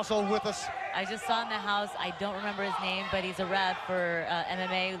Conte also with us. I just saw in the house, I don't remember his name, but he's a ref for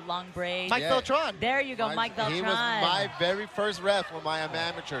MMA, long braid. Mike Beltran. There you go, Mike Beltran. He was my very first ref when I am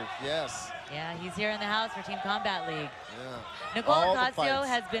amateur, yes. Yeah, he's here in the house for Team Combat League. Yeah. Nicole All the Ocasio fights.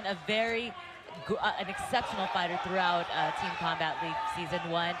 has been a an exceptional fighter throughout Team Combat League Season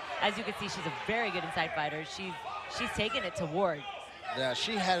 1. As you can see, she's a very good inside fighter. She's taken it to Ward. Yeah,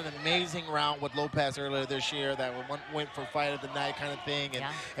 she had an amazing round with Lopez earlier this year that went for fight of the night kind of thing.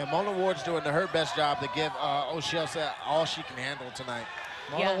 And Mona Ward's doing her best job to give O'Shea all she can handle tonight.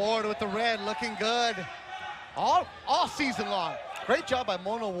 Mona Ward with the red, looking good. All season long. Great job by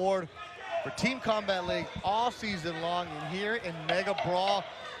Mona Ward for Team Combat League all season long. And here in Mega Brawl,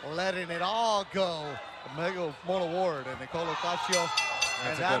 letting it all go. Mona Ward and Nicole Ocasio.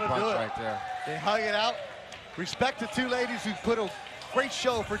 That's a good punch right there. They hug it out. Respect to two ladies who put a great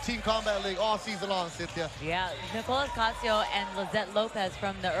show for Team Combat League all season long, Cynthia. Yeah, Nicole Ocasio and Lizette Lopez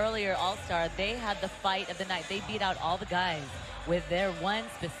from the earlier All-Star, they had the fight of the night. They beat out all the guys with their one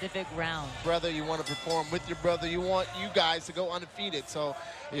specific round. Brother, you want to perform with your brother. You want you guys to go undefeated. So,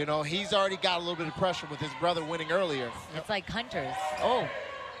 you know, he's already got a little bit of pressure with his brother winning earlier. It's like hunters. Oh.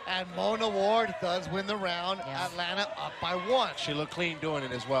 And Mona Ward does win the round. Yeah. Atlanta up by 1. She looked clean doing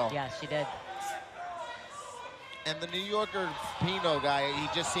it as well. Yeah, she did. And the New Yorker Pino guy, he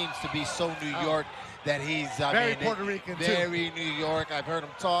just seems to be so New York that he's very Puerto Rican too. Very New York. I've heard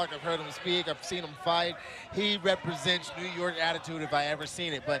him talk, I've heard him speak, I've seen him fight. He represents New York attitude if I ever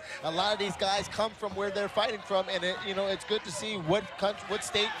seen it. But a lot of these guys come from where they're fighting from, and you know, it's good to see what country, what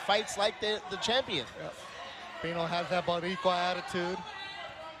state fights like the champion. Yep. Pino has that Boricua attitude.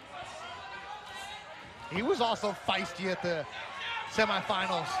 He was also feisty at the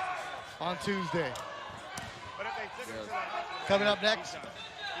semifinals on Tuesday. Coming up next,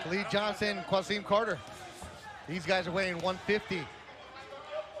 Khalid Johnson, Quasim Carter. These guys are weighing 150.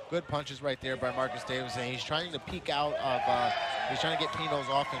 Good punches right there by Marcus Davis, and he's trying to peek out of, he's trying to get Pino's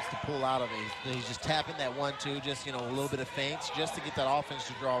offense to pull out of it. He's just tapping that 1-2, just, you know, a little bit of feints just to get that offense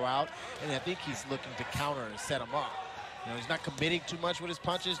to draw out. And I think he's looking to counter and set him up. You know, he's not committing too much with his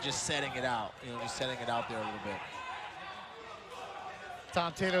punches, just setting it out. You know, just setting it out there a little bit.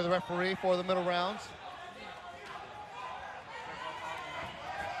 Tom Taylor, the referee for the middle rounds.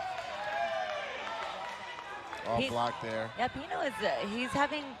 All blocked there. Yeah, Pino is,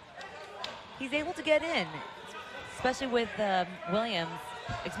 he's able to get in, especially with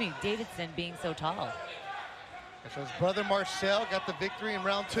Davidson being so tall. So his brother Marcel got the victory in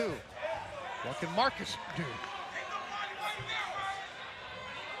round 2. What can Marcus do?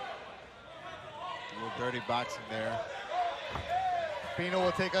 A little dirty boxing there. Pino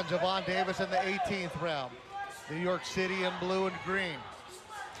will take on Javon Davis in the 18th round. New York City in blue and green.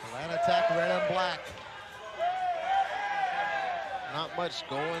 Atlanta attack red and black. Not much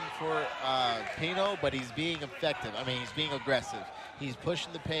going for Pino, but he's being effective. I mean, he's being aggressive. He's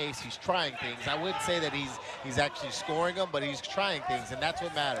pushing the pace. He's trying things. I wouldn't say that he's actually scoring them, but he's trying things, and that's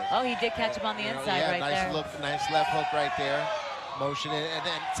what matters. Oh, he did catch him on the inside yeah, right nice there. Look, nice left hook right there. Motion, and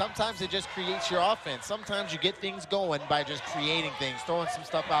then sometimes it just creates your offense. Sometimes you get things going by just creating things, throwing some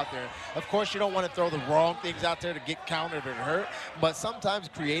stuff out there. Of course, you don't want to throw the wrong things out there to get countered or hurt, but sometimes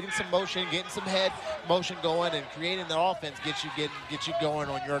creating some motion, getting some head motion going, and creating the offense gets you going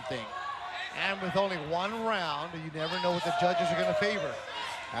on your thing. And with only 1 round, you never know what the judges are going to favor.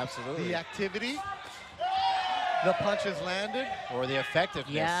 Absolutely. The activity, the punches landed, or the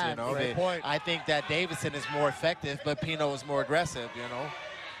effectiveness. Yeah, you know, great point. I think that Davison is more effective, but Pino is more aggressive. You know,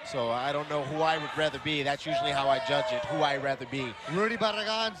 so I don't know who I would rather be. That's usually how I judge it. Who I'd rather be. Rudy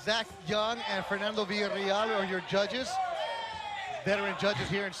Barragan, Zach Young, and Fernando Villarreal are your judges. Veteran judges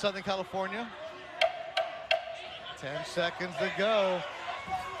here in Southern California. 10 seconds to go.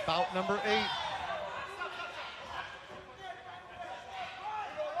 Bout number 8.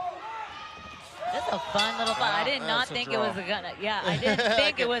 This is a fun little fight. I did not think it was gonna. Yeah, I didn't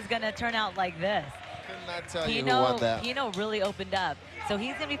think it was gonna turn out like this. Could not tell you who won that. Pino really opened up. So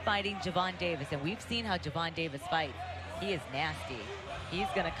he's gonna be fighting Javon Davis, and we've seen how Javon Davis fights. He is nasty. He's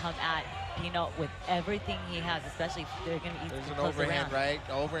gonna come at Pino with everything he has, especially if they're gonna eat There's some an close overhand, around. right?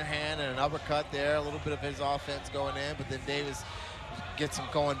 Overhand and an uppercut there. A little bit of his offense going in, but then Davis gets him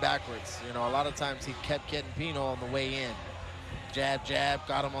going backwards. You know, a lot of times he kept getting Pino on the way in. Jab, jab,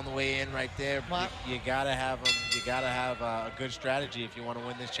 got him on the way in right there. You gotta have him. You gotta have a good strategy if you want to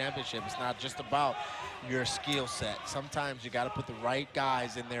win this championship. It's not just about your skill set. Sometimes you gotta put the right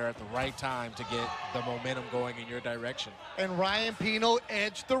guys in there at the right time to get the momentum going in your direction. And Ryan Pino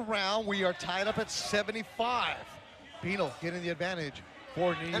edged the round. We are tied up at 75. Pino getting the advantage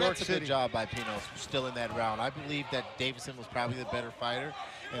for New York City. That's a good job by Pino still in that round. I believe that Davison was probably the better fighter,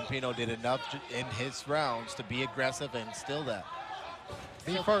 and Pino did enough in his rounds to be aggressive and still that.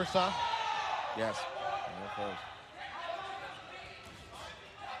 Be first, huh? Yes. Be first.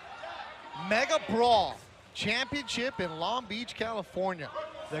 Mega Brawl Championship in Long Beach, California.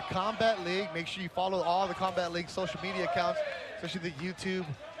 The Combat League. Make sure you follow all the Combat League social media accounts, especially the YouTube.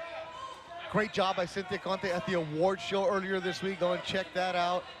 Great job by Cynthia Conte at the award show earlier this week. Go and check that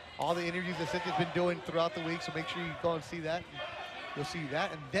out. All the interviews that Cynthia's been doing throughout the week, so make sure you go and see that. You'll see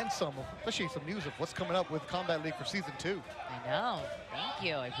that, and then some, especially some news of what's coming up with Combat League for Season 2. I know. Thank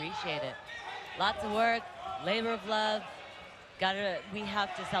you. I appreciate it. Lots of work, labor of love. We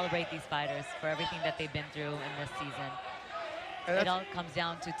have to celebrate these fighters for everything that they've been through in this season. It all comes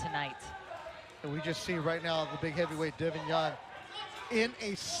down to tonight. And we just see right now the big heavyweight Devin Young in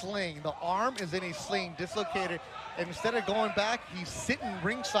a sling. The arm is in a sling, dislocated. And instead of going back, he's sitting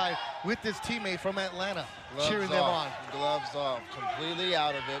ringside with his teammate from Atlanta, cheering them on. Gloves off, completely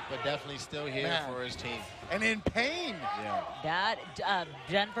out of it, but definitely still here for his team. And in pain. Yeah. That,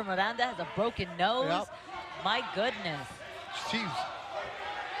 Jennifer Miranda has a broken nose. Yep. My goodness. Jeez.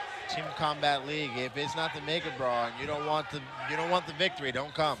 Team Combat League, if it's not the Mega Brawl and you don't want the victory,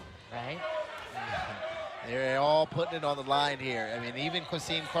 don't come. Right. They're all putting it on the line here. I mean, even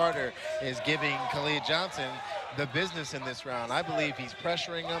Kwasim Carter is giving Khalid Johnson the business in this round. I believe he's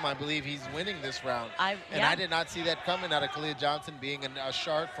pressuring him. I believe he's winning this round. I did not see that coming out of Khalid Johnson being a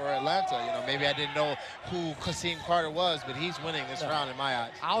shark for Atlanta. You know, maybe I didn't know who Kwasim Carter was, but he's winning this round in my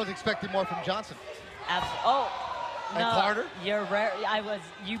eyes. I was expecting more from Johnson. Oh, and no, Carter? You're right.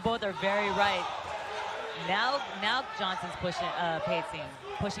 You both are very right. Now Johnson's pushing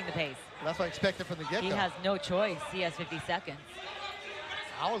the pace. That's what I expected from the get-go. He has no choice. He has 50 seconds.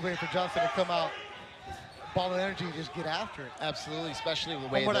 I was waiting for Johnson to come out, ball of energy, and just get after it. Absolutely, especially the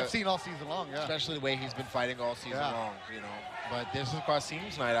way From what I've seen all season long, yeah. Especially the way he's been fighting all season long, you know. But this is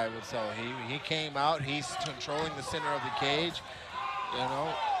Kwasim's night, I would say. He came out, he's controlling the center of the cage, you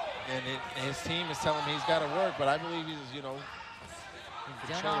know, and his team is telling him he's got to work, but I believe he's, you know,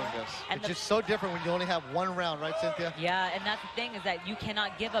 controlling this. It's just so different when you only have one round, right, Cynthia? Yeah, and that's the thing is that you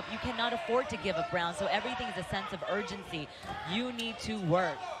cannot give up. You cannot afford to give up rounds, so everything is a sense of urgency. You need to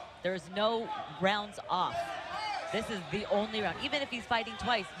work. There's no rounds off. This is the only round. Even if he's fighting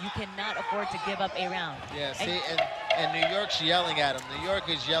twice, you cannot afford to give up a round. Yeah, see, and New York's yelling at him. New York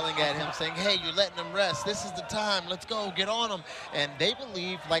is yelling at him, saying, hey, you're letting him rest. This is the time. Let's go. Get on him. And they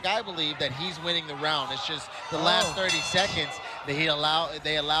believe, like I believe, that he's winning the round. It's just the last 30 seconds that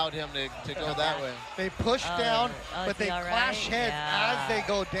they allowed him to go that way. They push down, but they clash heads as they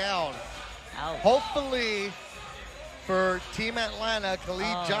go down. Hopefully, for Team Atlanta,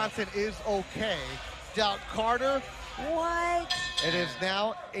 Khalid Johnson is okay. Out Carter. What? It is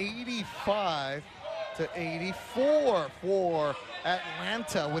now 85 to 84 for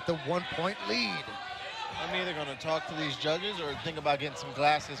Atlanta with the 1-point lead. I'm either going to talk to these judges or think about getting some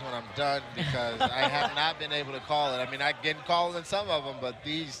glasses when I'm done because I have not been able to call it. I mean, I get called in some of them, but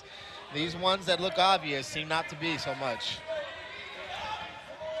these ones that look obvious seem not to be so much.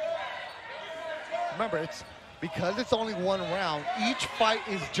 Remember, because it's only one round, each fight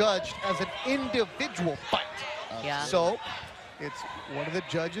is judged as an individual fight. Yeah. So it's what are the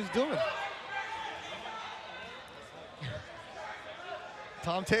judges doing?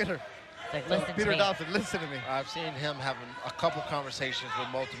 Tom Taylor. Like, listen Peter to me. Dobson, listen to me. I've seen him having a couple conversations with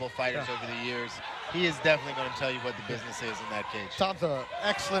multiple fighters over the years. He is definitely going to tell you what the business is in that cage. Tom's an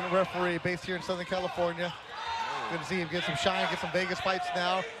excellent referee based here in Southern California. Good to see him get some shine, get some Vegas fights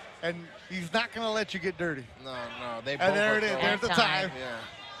now. And he's not going to let you get dirty. No. They both and there it is. There's the time.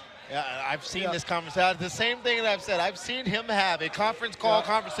 Yeah, I've seen this conversation. The same thing that I've said. I've seen him have a conference call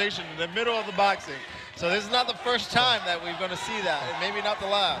conversation in the middle of the boxing. So this is not the first time that we're going to see that, and maybe not the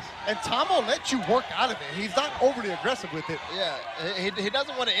last. And Tom will let you work out of it. He's not overly aggressive with it. Yeah, he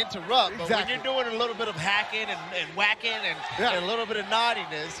doesn't want to interrupt, but when you're doing a little bit of hacking and whacking and a little bit of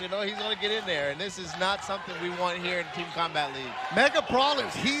naughtiness, you know, he's going to get in there. And this is not something we want here in Team Combat League. Mega Brawl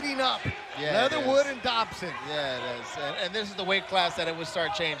is heating up. Yeah, Leatherwood and Dobson. Yeah, it is. And this is the weight class that it would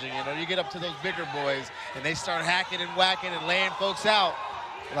start changing. You know, you get up to those bigger boys, and they start hacking and whacking and laying folks out.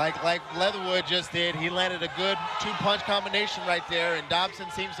 Like Leatherwood just did. He landed a good two-punch combination right there, and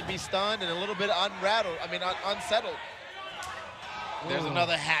Dobson seems to be stunned and a little bit unsettled. There's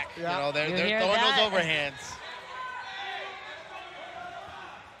another hack. Yeah. You know, they're hear throwing that? those overhands.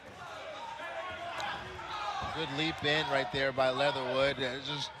 Good leap in right there by Leatherwood.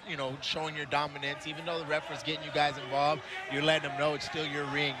 Just, you know, showing your dominance. Even though the ref was getting you guys involved, you're letting them know it's still your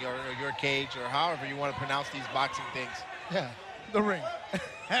ring or your cage or however you want to pronounce these boxing things. Yeah, the ring.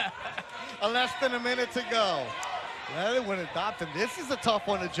 Less than a minute to go. Leatherwood adopted. This is a tough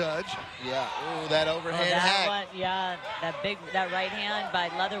one to judge. Yeah. Ooh, that overhand hack. One, yeah, that right hand by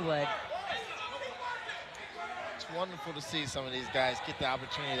Leatherwood. It's wonderful to see some of these guys get the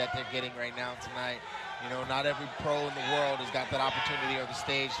opportunity that they're getting right now tonight. You know, not every pro in the world has got that opportunity or the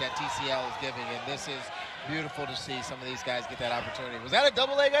stage that TCL is giving, and this is beautiful to see some of these guys get that opportunity. Was that a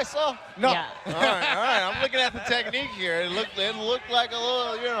double leg I saw? No. Yeah. All right. I'm looking at the technique here. It looked like a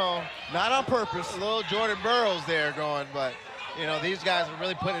little, you know, Not on purpose. a little Jordan Burroughs there going, but you know, these guys are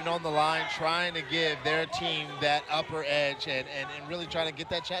really putting it on the line, trying to give their team that upper edge and really trying to get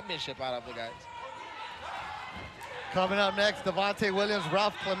that championship out of the guys. Coming up next, Devontae Williams,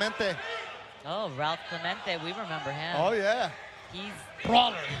 Ralph Clemente. Oh, Ralph Clemente, we remember him. Oh, yeah. He's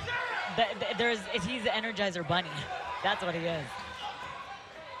Brawler. he's the Energizer Bunny. That's what he is.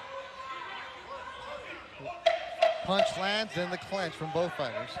 Punch lands and the clinch from both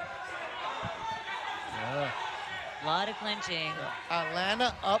fighters. Yeah. A lot of clinching.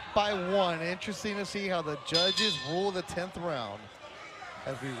 Atlanta up by 1. Interesting to see how the judges rule the 10th round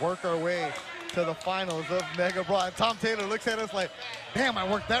as we work our way to the finals of Mega Brawl. And Tom Taylor looks at us like, damn, I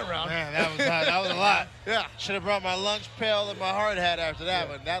worked that round. Man, that was a lot. Yeah. Should have brought my lunch pail that my hard hat after that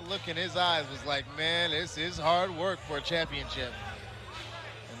one. That look in his eyes was like, man, this is hard work for a championship.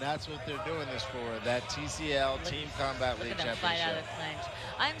 And that's what they're doing this for, that TCL Team Combat League Look at them fight out of Championship. clinch.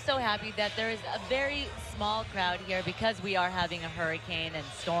 I'm so happy that there is a very small crowd here because we are having a hurricane and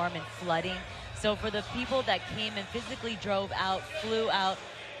storm and flooding. So for the people that came and physically drove out, flew out,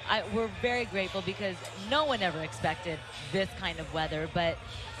 we're very grateful because no one ever expected this kind of weather, but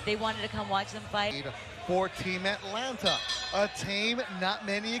they wanted to come watch them fight. For Team Atlanta, a team not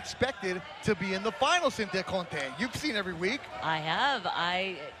many expected to be in the finals, Cynthia Conte. You've seen every week. I have.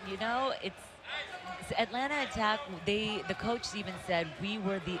 You know, it's Atlanta Attack. The coach even said we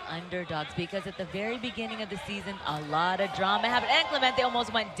were the underdogs because at the very beginning of the season, a lot of drama happened. And Clemente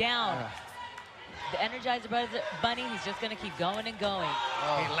almost went down. Yeah. The Energizer Bunny, he's just going to keep going and going.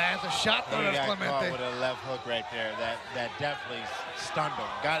 He lands a shot He on got caught Clemente. with a left hook right there. That definitely stunned him,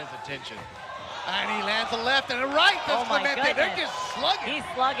 got his attention. And he lands a left and a right. Oh, my Clemente. They're goodness. just slugging. He's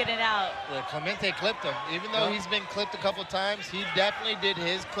slugging it out. Clemente clipped him. Even though he's been clipped a couple times, he definitely did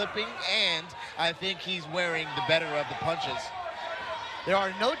his clipping, and I think he's wearing the better of the punches. There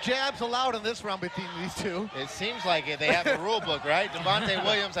are no jabs allowed in this round between these two. It seems like it. They have a rule book, right? Devontae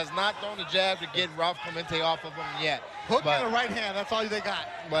Williams has not thrown a jab to get Ralph Clemente off of him yet. Hook and a right hand, that's all they got.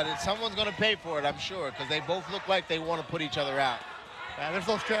 But someone's going to pay for it, I'm sure, because they both look like they want to put each other out. There's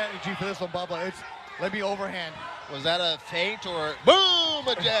no strategy for this one, Bubba. It's let me overhand. Was that a feint or boom,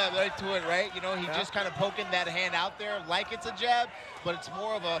 a jab right to it, right? You know, he just kind of poking that hand out there like it's a jab, but it's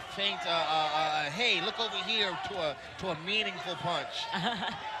more of a feint, hey, look over here to a meaningful punch.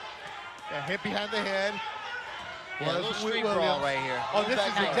 Yeah, hit behind the head. Yeah, a little street brawl right here. Oh, this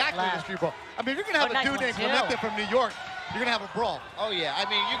is Nice exactly the left. street brawl. I mean, if you're going to have Oh, a nice dude one, named too. Clemente from New York, you're going to have a brawl. Oh, yeah. I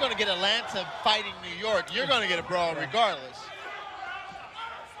mean, you're going to get Atlanta fighting New York. You're going to get a brawl regardless.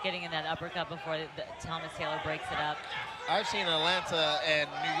 Getting in that uppercut before Thomas Taylor breaks it up. I've seen Atlanta and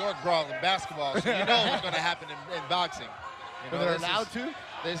New York brawl in basketball, so you know what's going to happen in boxing. You know, They're this allowed is- to?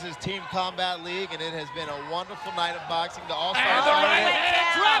 This is Team Combat League, and it has been a wonderful night of boxing. The All-Stars And the Oh, are right he in. went hand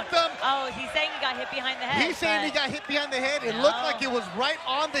down. dropped him. Oh, he's saying he got hit behind the head. He's saying he but- got hit behind the head. It No. looked like it was right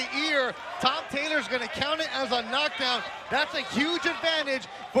on the ear. Tom Taylor's going to count it as a knockdown. That's a huge advantage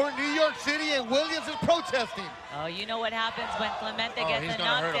for New York City, and Williams is protesting. Oh, you know what happens when Clemente Oh, gets he's a going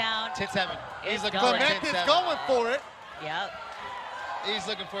to hurt knockdown. him. 10-7. He's It's looking going. for a Clemente's 10-7. going for it. Yep. He's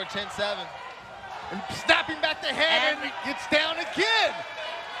looking for a 10-7. And snapping back the head, and it's down again.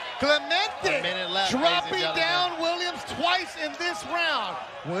 Clemente 1 minute left, ladies and dropping gentlemen. down Williams twice in this round.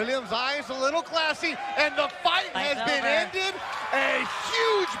 Williams' eyes a little glassy, and the fight Fight's has been over. ended. A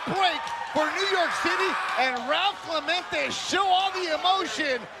huge break for New York City, and Ralph Clemente show all the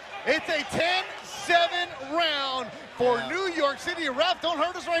emotion. It's a 7th round for New York City. Ref, don't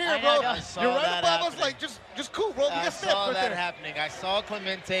hurt us right here, bro. You're right above us, like, just cool, bro. I saw that happening. I saw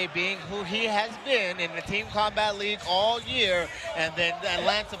Clemente being who he has been in the Team Combat League all year, and then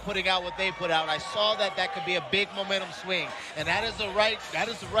Atlanta putting out what they put out. I saw that could be a big momentum swing, and that is the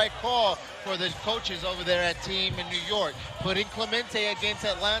right call for the coaches over there at Team in New York. Putting Clemente against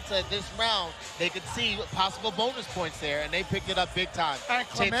Atlanta this round, they could see possible bonus points there, and they picked it up big time. And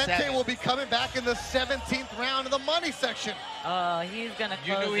Clemente will be coming back in the 17th round of the money section. Oh, he's going to close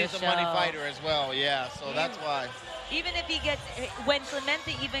the show. You knew he's a money fighter as well, yeah, so that's why. Even if he gets, when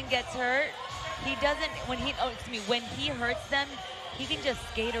Clemente even gets hurt, he doesn't, when he hurts them, he can just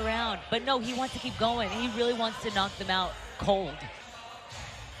skate around. But no, he wants to keep going. He really wants to knock them out cold.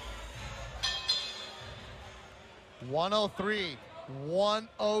 103,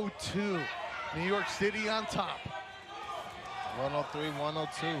 102. New York City on top. 103,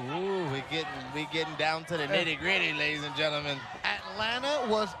 102. Ooh, we getting down to the nitty-gritty, ladies and gentlemen. Atlanta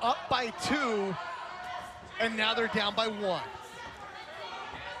was up by 2, and now they're down by 1.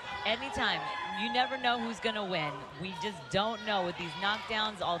 Anytime. You never know who's going to win. We just don't know with these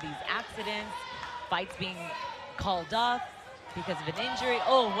knockdowns, all these accidents, fights being called off because of an injury.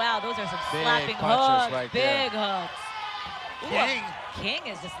 Oh, wow, those are some big slapping punches hooks, right big there. hooks. Ooh, King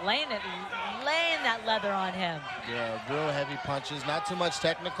is just laying that leather on him. Yeah, real heavy punches. Not too much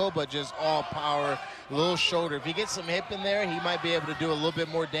technical, but just all power, little shoulder. If he gets some hip in there, he might be able to do a little bit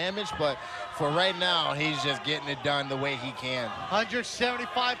more damage, but for right now, he's just getting it done the way he can.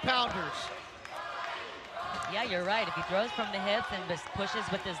 175-pounders. Yeah, you're right. If he throws from the hips and just pushes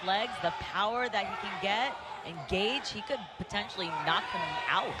with his legs, the power that he can get, engage, he could potentially knock them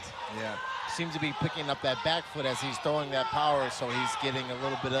out. Yeah, seems to be picking up that back foot as he's throwing that power, so he's getting a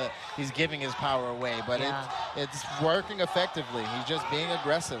little bit of, he's giving his power away, but it's working effectively. He's just being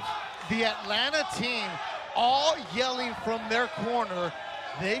aggressive. The Atlanta team all yelling from their corner.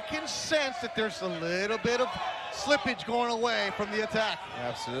 They can sense that there's a little bit of slippage going away from the attack.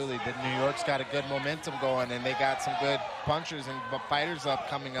 Absolutely. The New York's got a good momentum going, and they got some good punchers and fighters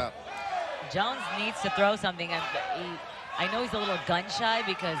coming up. Jones needs to throw something, and I know he's a little gun shy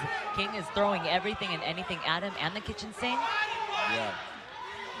because King is throwing everything and anything at him and the kitchen sink. Yeah,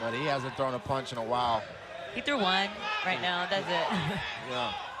 but he hasn't thrown a punch in a while. He threw one right now, that's it.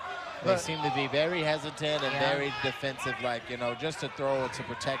 Yeah. They seem to be very hesitant and very defensive, like, you know, just to throw it to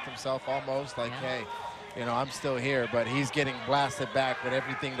protect himself almost, like, hey, you know, I'm still here, but he's getting blasted back with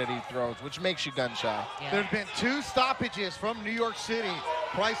everything that he throws, which makes you gun shy. Yeah. There's been 2 stoppages from New York City.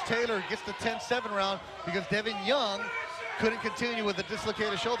 Bryce Taylor gets the 10-7 round because Devin Young couldn't continue with a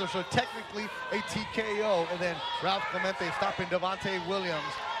dislocated shoulder, so technically a TKO. And then Ralph Clemente stopping Devontae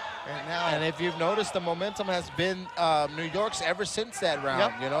Williams. And if you've noticed, the momentum has been New York's ever since that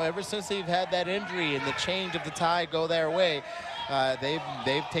round. You know, ever since they've had that injury and the change of the tide go their way,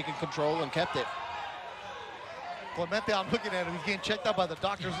 they've taken control and kept it. Clemente, I'm looking at him. He's getting checked out by the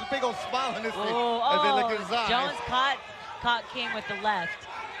doctors. There's a big old smile on his face as they look at his eyes. Jones caught King with the left,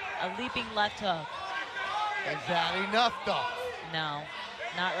 a leaping left hook. Is that enough, though? No,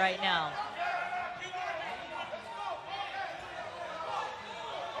 not right now.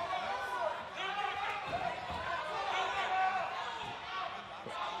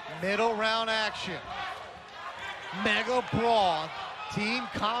 Middle round action. Mega Brawl Team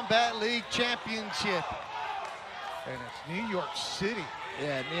Combat League Championship. And it's New York City.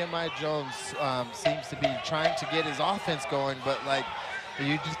 Yeah, Nehemiah Jones seems to be trying to get his offense going, but like,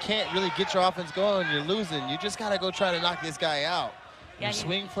 you just can't really get your offense going. You're losing. You just got to go try to knock this guy out. Yeah, you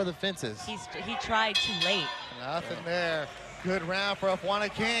swing for the fences. He tried too late. Nothing there. Good round for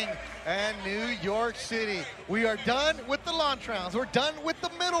Afwana King and New York City. We are done with the launch rounds. We're done with the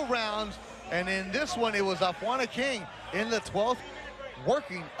middle rounds. And in this one, it was Afwana King in the 12th,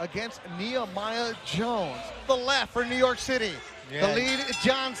 working against Nehemiah Jones. The left for New York City. Yeah. The lead,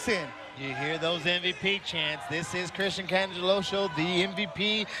 Johnson. You hear those MVP chants. This is Christian Cangeloso, the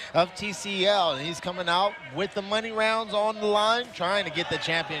MVP of TCL. And he's coming out with the money rounds on the line, trying to get the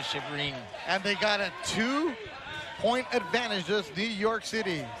championship ring. And they got a 2-point advantage, just New York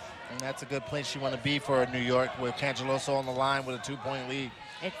City. And that's a good place you want to be for New York with Cangeloso on the line with a 2-point lead.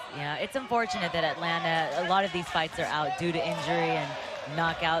 It's unfortunate that Atlanta, a lot of these fights are out due to injury and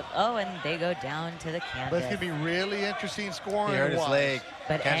knockout. Oh, and they go down to the canvas. But it's going to be really interesting scoring. He hurt his leg.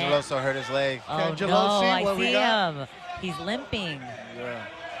 But Cangeloso hurt his leg. Oh, no, I see him. He's limping. Yeah.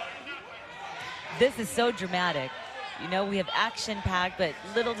 This is so dramatic. You know, we have action-packed, but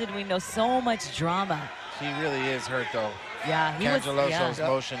little did we know so much drama. He really is hurt, though. Yeah, he was. Cangeloso's Yeah.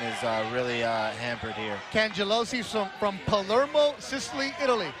 motion is really hampered here. Cangelosi from Palermo, Sicily,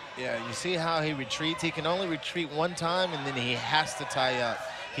 Italy. Yeah, you see how he retreats? He can only retreat one time, and then he has to tie up.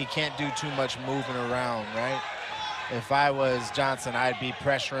 He can't do too much moving around, right? If I was Johnson, I'd be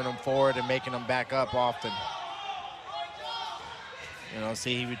pressuring him forward and making him back up often. You know,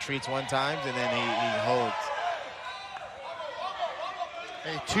 see, he retreats one time, and then he holds.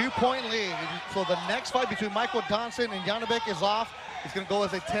 A 2-point lead. So the next fight between Michael Johnson and Janibek is off. It's going to go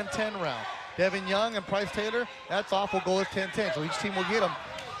as a 10-10 round. Devin Young and Price Taylor, that's off. Will go as 10-10. So each team will get them.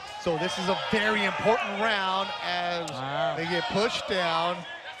 So this is a very important round as they get pushed down.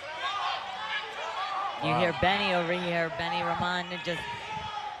 You hear Benny over here, Benny Rahman, just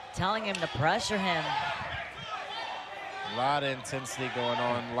telling him to pressure him. A lot of intensity going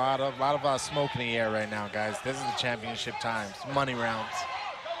on. A lot of smoke in the air right now, guys. This is the championship times. Money rounds.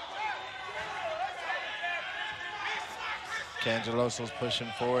 Cangeloso's pushing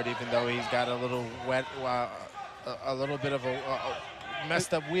forward, even though he's got a little wet, a little bit of a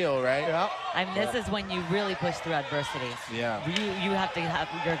messed up wheel, right? Yeah. I mean, this is when you really push through adversity. Yeah. You have to have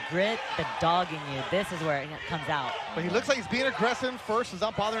your grit, the dog in you. This is where it comes out. But he looks like he's being aggressive first. It's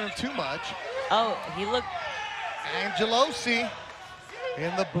not bothering him too much. Oh, he looked. Angelosi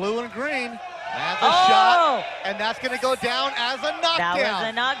in the blue and green. That's a shot, and that's going to go down as a knockdown. That was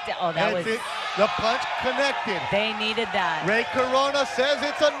a knockdown. Oh, that was it. The punch connected. They needed that. Ray Corona says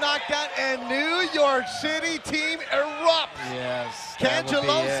it's a knockdown, and New York City team erupts. Yes.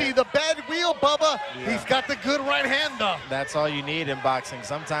 Cangelosi, the bad wheel, Bubba. Yeah. He's got the good right hand, though. That's all you need in boxing.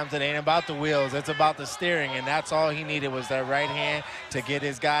 Sometimes it ain't about the wheels. It's about the steering, and that's all he needed was that right hand to get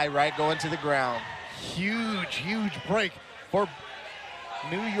his guy right going to the ground. Huge break for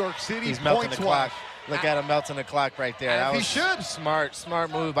New York City. He's melting the clock. Look at him melting the clock right there. That was should.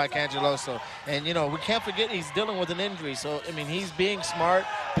 Smart move by Cangeloso. And, you know, we can't forget he's dealing with an injury. So, I mean, he's being smart,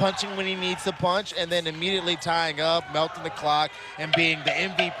 punching when he needs to punch, and then immediately tying up, melting the clock, and being the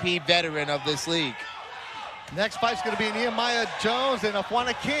MVP veteran of this league. Next fight's going to be Nehemiah Jones and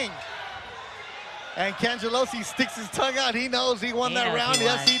Afwana King. And Cangelosi sticks his tongue out. He knows he won that round.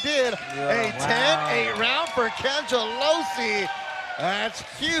 Yes, he did. A 10-8 round for Cangelosi. That's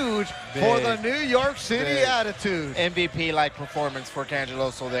huge for the New York City Attitude. MVP-like performance for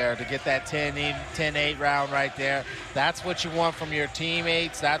Cangeloso there to get that 10-8 round right there. That's what you want from your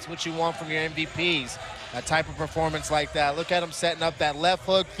teammates. That's what you want from your MVPs. A type of performance like that. Look at him setting up that left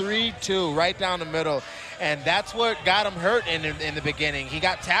hook, 3-2, right down the middle. And that's what got him hurt in the beginning. He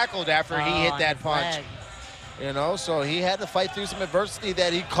got tackled after he hit that punch. Leg. You know, so he had to fight through some adversity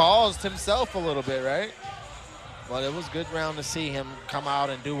that he caused himself a little bit, right? But it was a good round to see him come out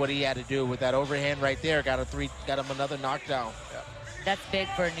and do what he had to do with that overhand right there. Got him another knockdown. Yeah. That's big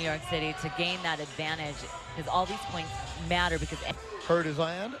for New York City to gain that advantage because all these points matter because. Hurt is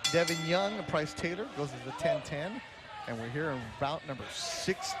on. Devin Young and Price Taylor goes to the 10-10. And we're here in round number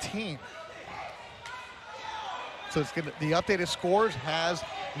 16. So it's gonna, the updated scores has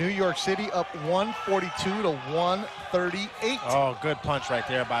New York City up 142 to 138. Oh, good punch right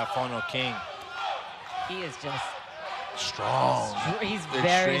there by Afwana King. He is just strong. He's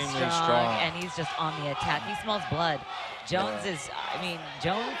very Extremely strong, and he's just on the attack. He smells blood. Jones is, I mean,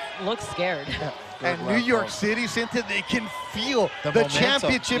 Jones looks scared. Yeah. And New York City, Cynthia, they can feel the momentum.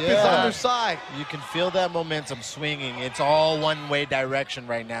 championship is on their side. You can feel that momentum swinging. It's all one-way direction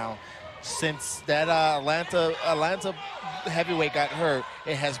right now. Since that Atlanta heavyweight got hurt,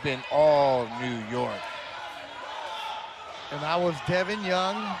 it has been all New York. And that was Devin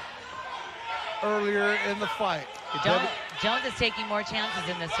Young earlier in the fight. Jones is taking more chances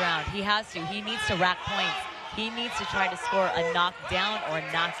in this round. He has to. He needs to rack points. He needs to try to score a knockdown or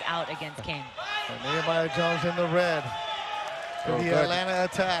a knockout against King. And Nehemiah Jones in the red for the Atlanta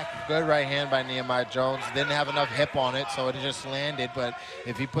attack. Good right hand by Nehemiah Jones. Didn't have enough hip on it, so it just landed. But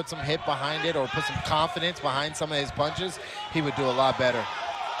if he put some hip behind it or put some confidence behind some of his punches, he would do a lot better.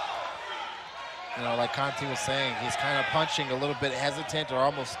 You know, like Conti was saying, he's kind of punching a little bit hesitant or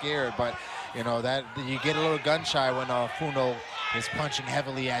almost scared. But, you know, that you get a little gun shy when Funo is punching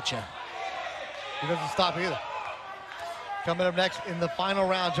heavily at you. He doesn't stop either. Coming up next in the final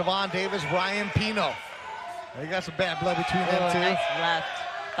round, Javon Davis, Ryan Pino. They got some bad blood between them two. Nice left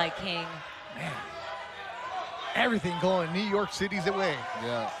by King. Man, everything going New York City's way.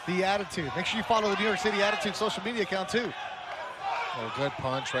 Yeah. The Attitude. Make sure you follow the New York City Attitude social media account too. A good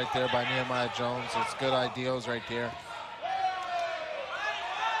punch right there by Nehemiah Jones. It's good ideals right there.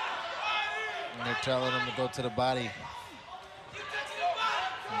 And they're telling him to go to the body.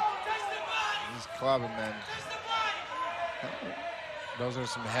 He's clubbing, man. Those are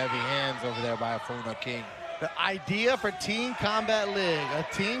some heavy hands over there by Afuna King. The idea for Team Combat League, a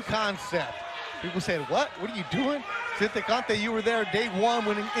team concept. People said, what? What are you doing? Cynthia Conte, you were there day one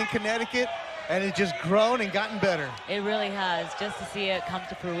when in Connecticut, and it's just grown and gotten better. It really has. Just to see it come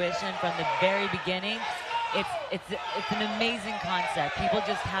to fruition from the very beginning, it's an amazing concept. People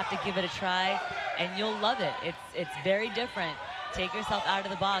just have to give it a try, and you'll love it. It's very different. Take yourself out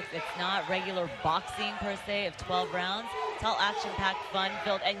of the box. It's not regular boxing per se of 12 rounds. It's all action-packed,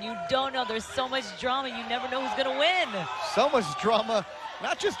 fun-filled, and you don't know. There's so much drama. You never know who's gonna win. So much drama,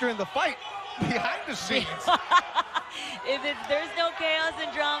 not just during the fight, behind the scenes. If there's no chaos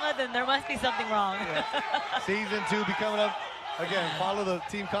and drama, then there must be something wrong. Yeah. Season 2 be coming up. Again, follow the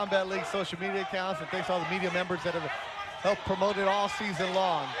Team Combat League social media accounts, and thanks to all the media members that have helped promote it all season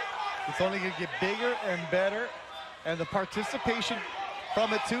long. It's only gonna get bigger and better, and the participation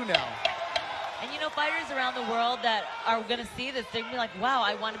from it too now. And you know, fighters around the world that are gonna see this, they're gonna be like, wow,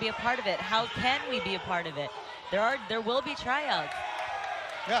 I wanna be a part of it. How can we be a part of it? There will be tryouts.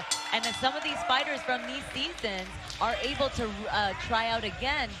 Yeah. And then some of these fighters from these seasons are able to try out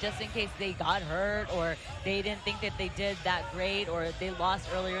again just in case they got hurt or they didn't think that they did that great or they lost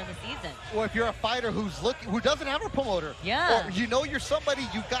earlier in the season. Or if you're a fighter who doesn't have a promoter. Yeah. Or you know you're somebody,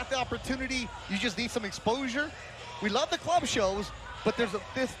 you got the opportunity, you just need some exposure. We love the club shows, but there's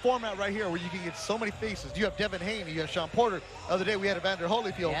this format right here where you can get so many faces. You have Devin Haney, you have Sean Porter. The other day we had Evander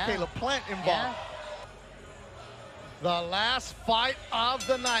Holyfield, Yeah. Caleb Plant involved. Yeah. The last fight of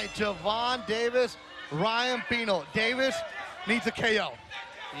the night, Javon Davis, Ryan Pino. Davis needs a KO.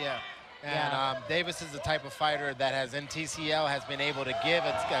 Yeah. And Davis is the type of fighter that has in TCL has been able to give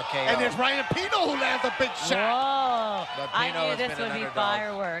a KO. And there's Ryan Pino who lands a big shot. Whoa. But I Pino knew has this been would an be underdog.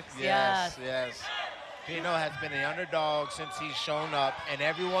 fireworks. Yes, yes. Pino has been the underdog since he's shown up, and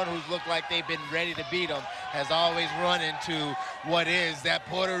everyone who's looked like they've been ready to beat him has always run into what is that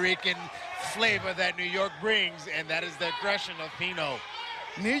Puerto Rican flavor that New York brings, and that is the aggression of Pino.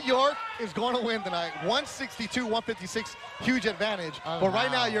 New York is going to win tonight. 162, 156, huge advantage. Oh, but right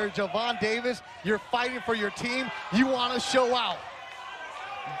wow. now, you're Javon Davis. You're fighting for your team. You want to show out.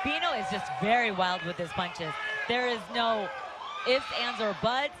 Pino is just very wild with his punches. There is no ifs, ands, or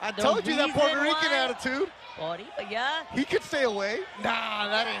buts. I The told you that Puerto reason Rican why- attitude. Yeah. He could stay away. Nah,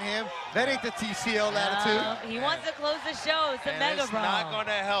 that ain't him. That ain't the TCL attitude. He wants to close the show. It's a And mega it's brawl. not going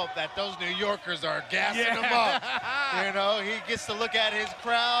to help that those New Yorkers are gassing him up. You know, he gets to look at his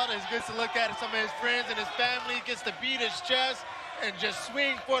crowd, he gets to look at some of his friends and his family, he gets to beat his chest and just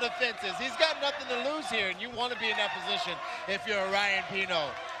swing for the fences. He's got nothing to lose here, and you want to be in that position if you're a Ryan Pino,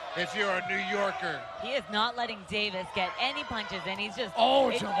 if you're a New Yorker. He is not letting Davis get any punches, and he's just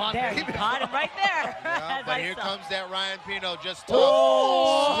Javon there. He Davis. caught him right there. Yeah, as but I here saw. comes that Ryan Pino, just tough.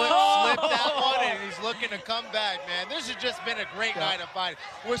 Oh! Slip that one, and he's looking to come back, man. This has just been a great night of fighting.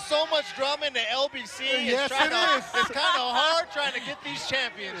 With so much drama in the LBC, Yes, it is. It's kind of hard trying to get these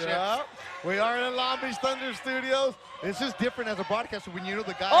championships. Yeah. We are in the Long Beach Thunder Studios. It's just different as a broadcaster when you know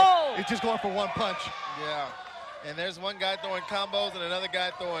the guy is just going for one punch. Yeah. And there's one guy throwing combos and another guy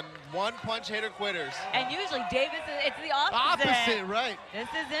throwing one-punch hitter quitters. And usually Davis, it's the opposite. Opposite, right. This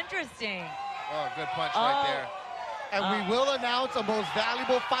is interesting. Oh, good punch right there. And we will announce a most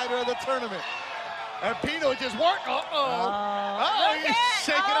valuable fighter of the tournament. And Pino just worked. Look He's at-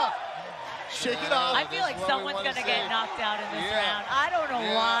 shaking up. Shake it off. I feel like That's what we someone's wanna going to see. get knocked out in this Yeah. round. I don't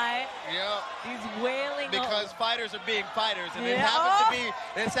know why. Yeah. He's wailing. Because fighters are being fighters, and Yeah.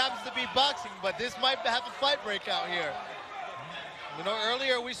 this happens to be boxing, but this might have a fight breakout here. You know,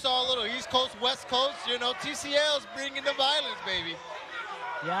 earlier we saw a little East Coast, West Coast. You know, TCL's bringing the violence, baby.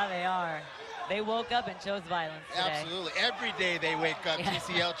 Yeah, they are. They woke up and chose violence today. Absolutely. Every day they wake up, Yeah.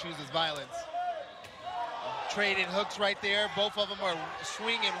 TCL chooses violence. Trading hooks right there. Both of them are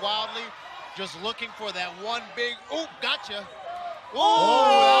swinging wildly, just looking for that one big, gotcha.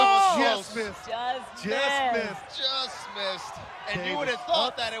 Oh, that was just close. missed. Just missed. Just missed. And you Davis would have thought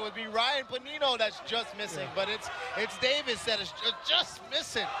up. that it would be Ryan Panino that's just missing, but it's Davis that is just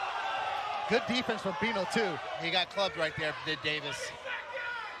missing. Good defense from Pino, too. He got clubbed right there, did Davis.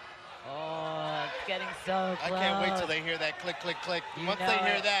 Oh, it's getting so close. I can't wait till they hear that click, click, click. You Once know they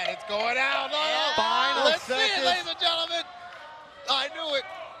hear it. that, it's going out. No. Final Let's see it, seconds. ladies and gentlemen. I knew it.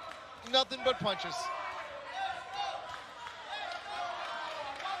 Nothing but punches.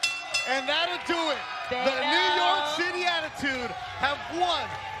 And that'll do it. The Bingo. New York City Attitude have won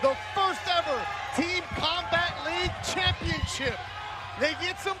the first ever Team Combat League Championship. They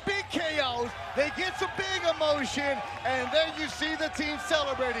get some big KOs, they get some big emotion, and there you see the team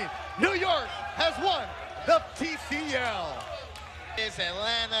celebrating. New York has won the TCL.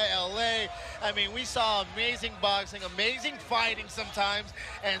 Atlanta, LA. I mean, we saw amazing boxing, amazing fighting sometimes,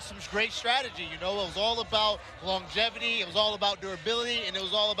 and some great strategy. You know, it was all about longevity, it was all about durability, and it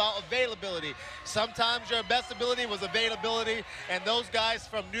was all about availability. Sometimes your best ability was availability, and those guys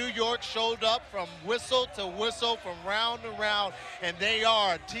from New York showed up from whistle to whistle, from round to round, and they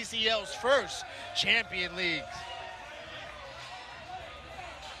are TCL's first champion leagues.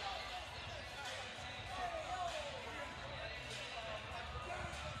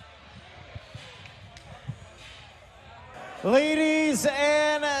 Ladies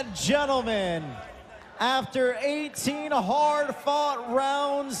and gentlemen, after 18 hard-fought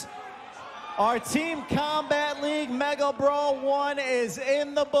rounds, our Team Combat League Mega Brawl 1 is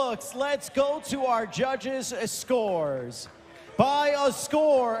in the books. Let's go to our judges' scores. By a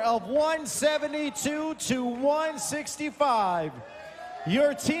score of 172 to 165,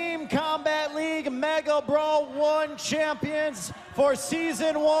 your Team Combat League Mega Brawl 1 champions for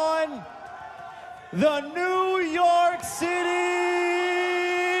Season 1, the New York City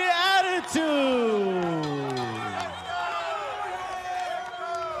Attitude.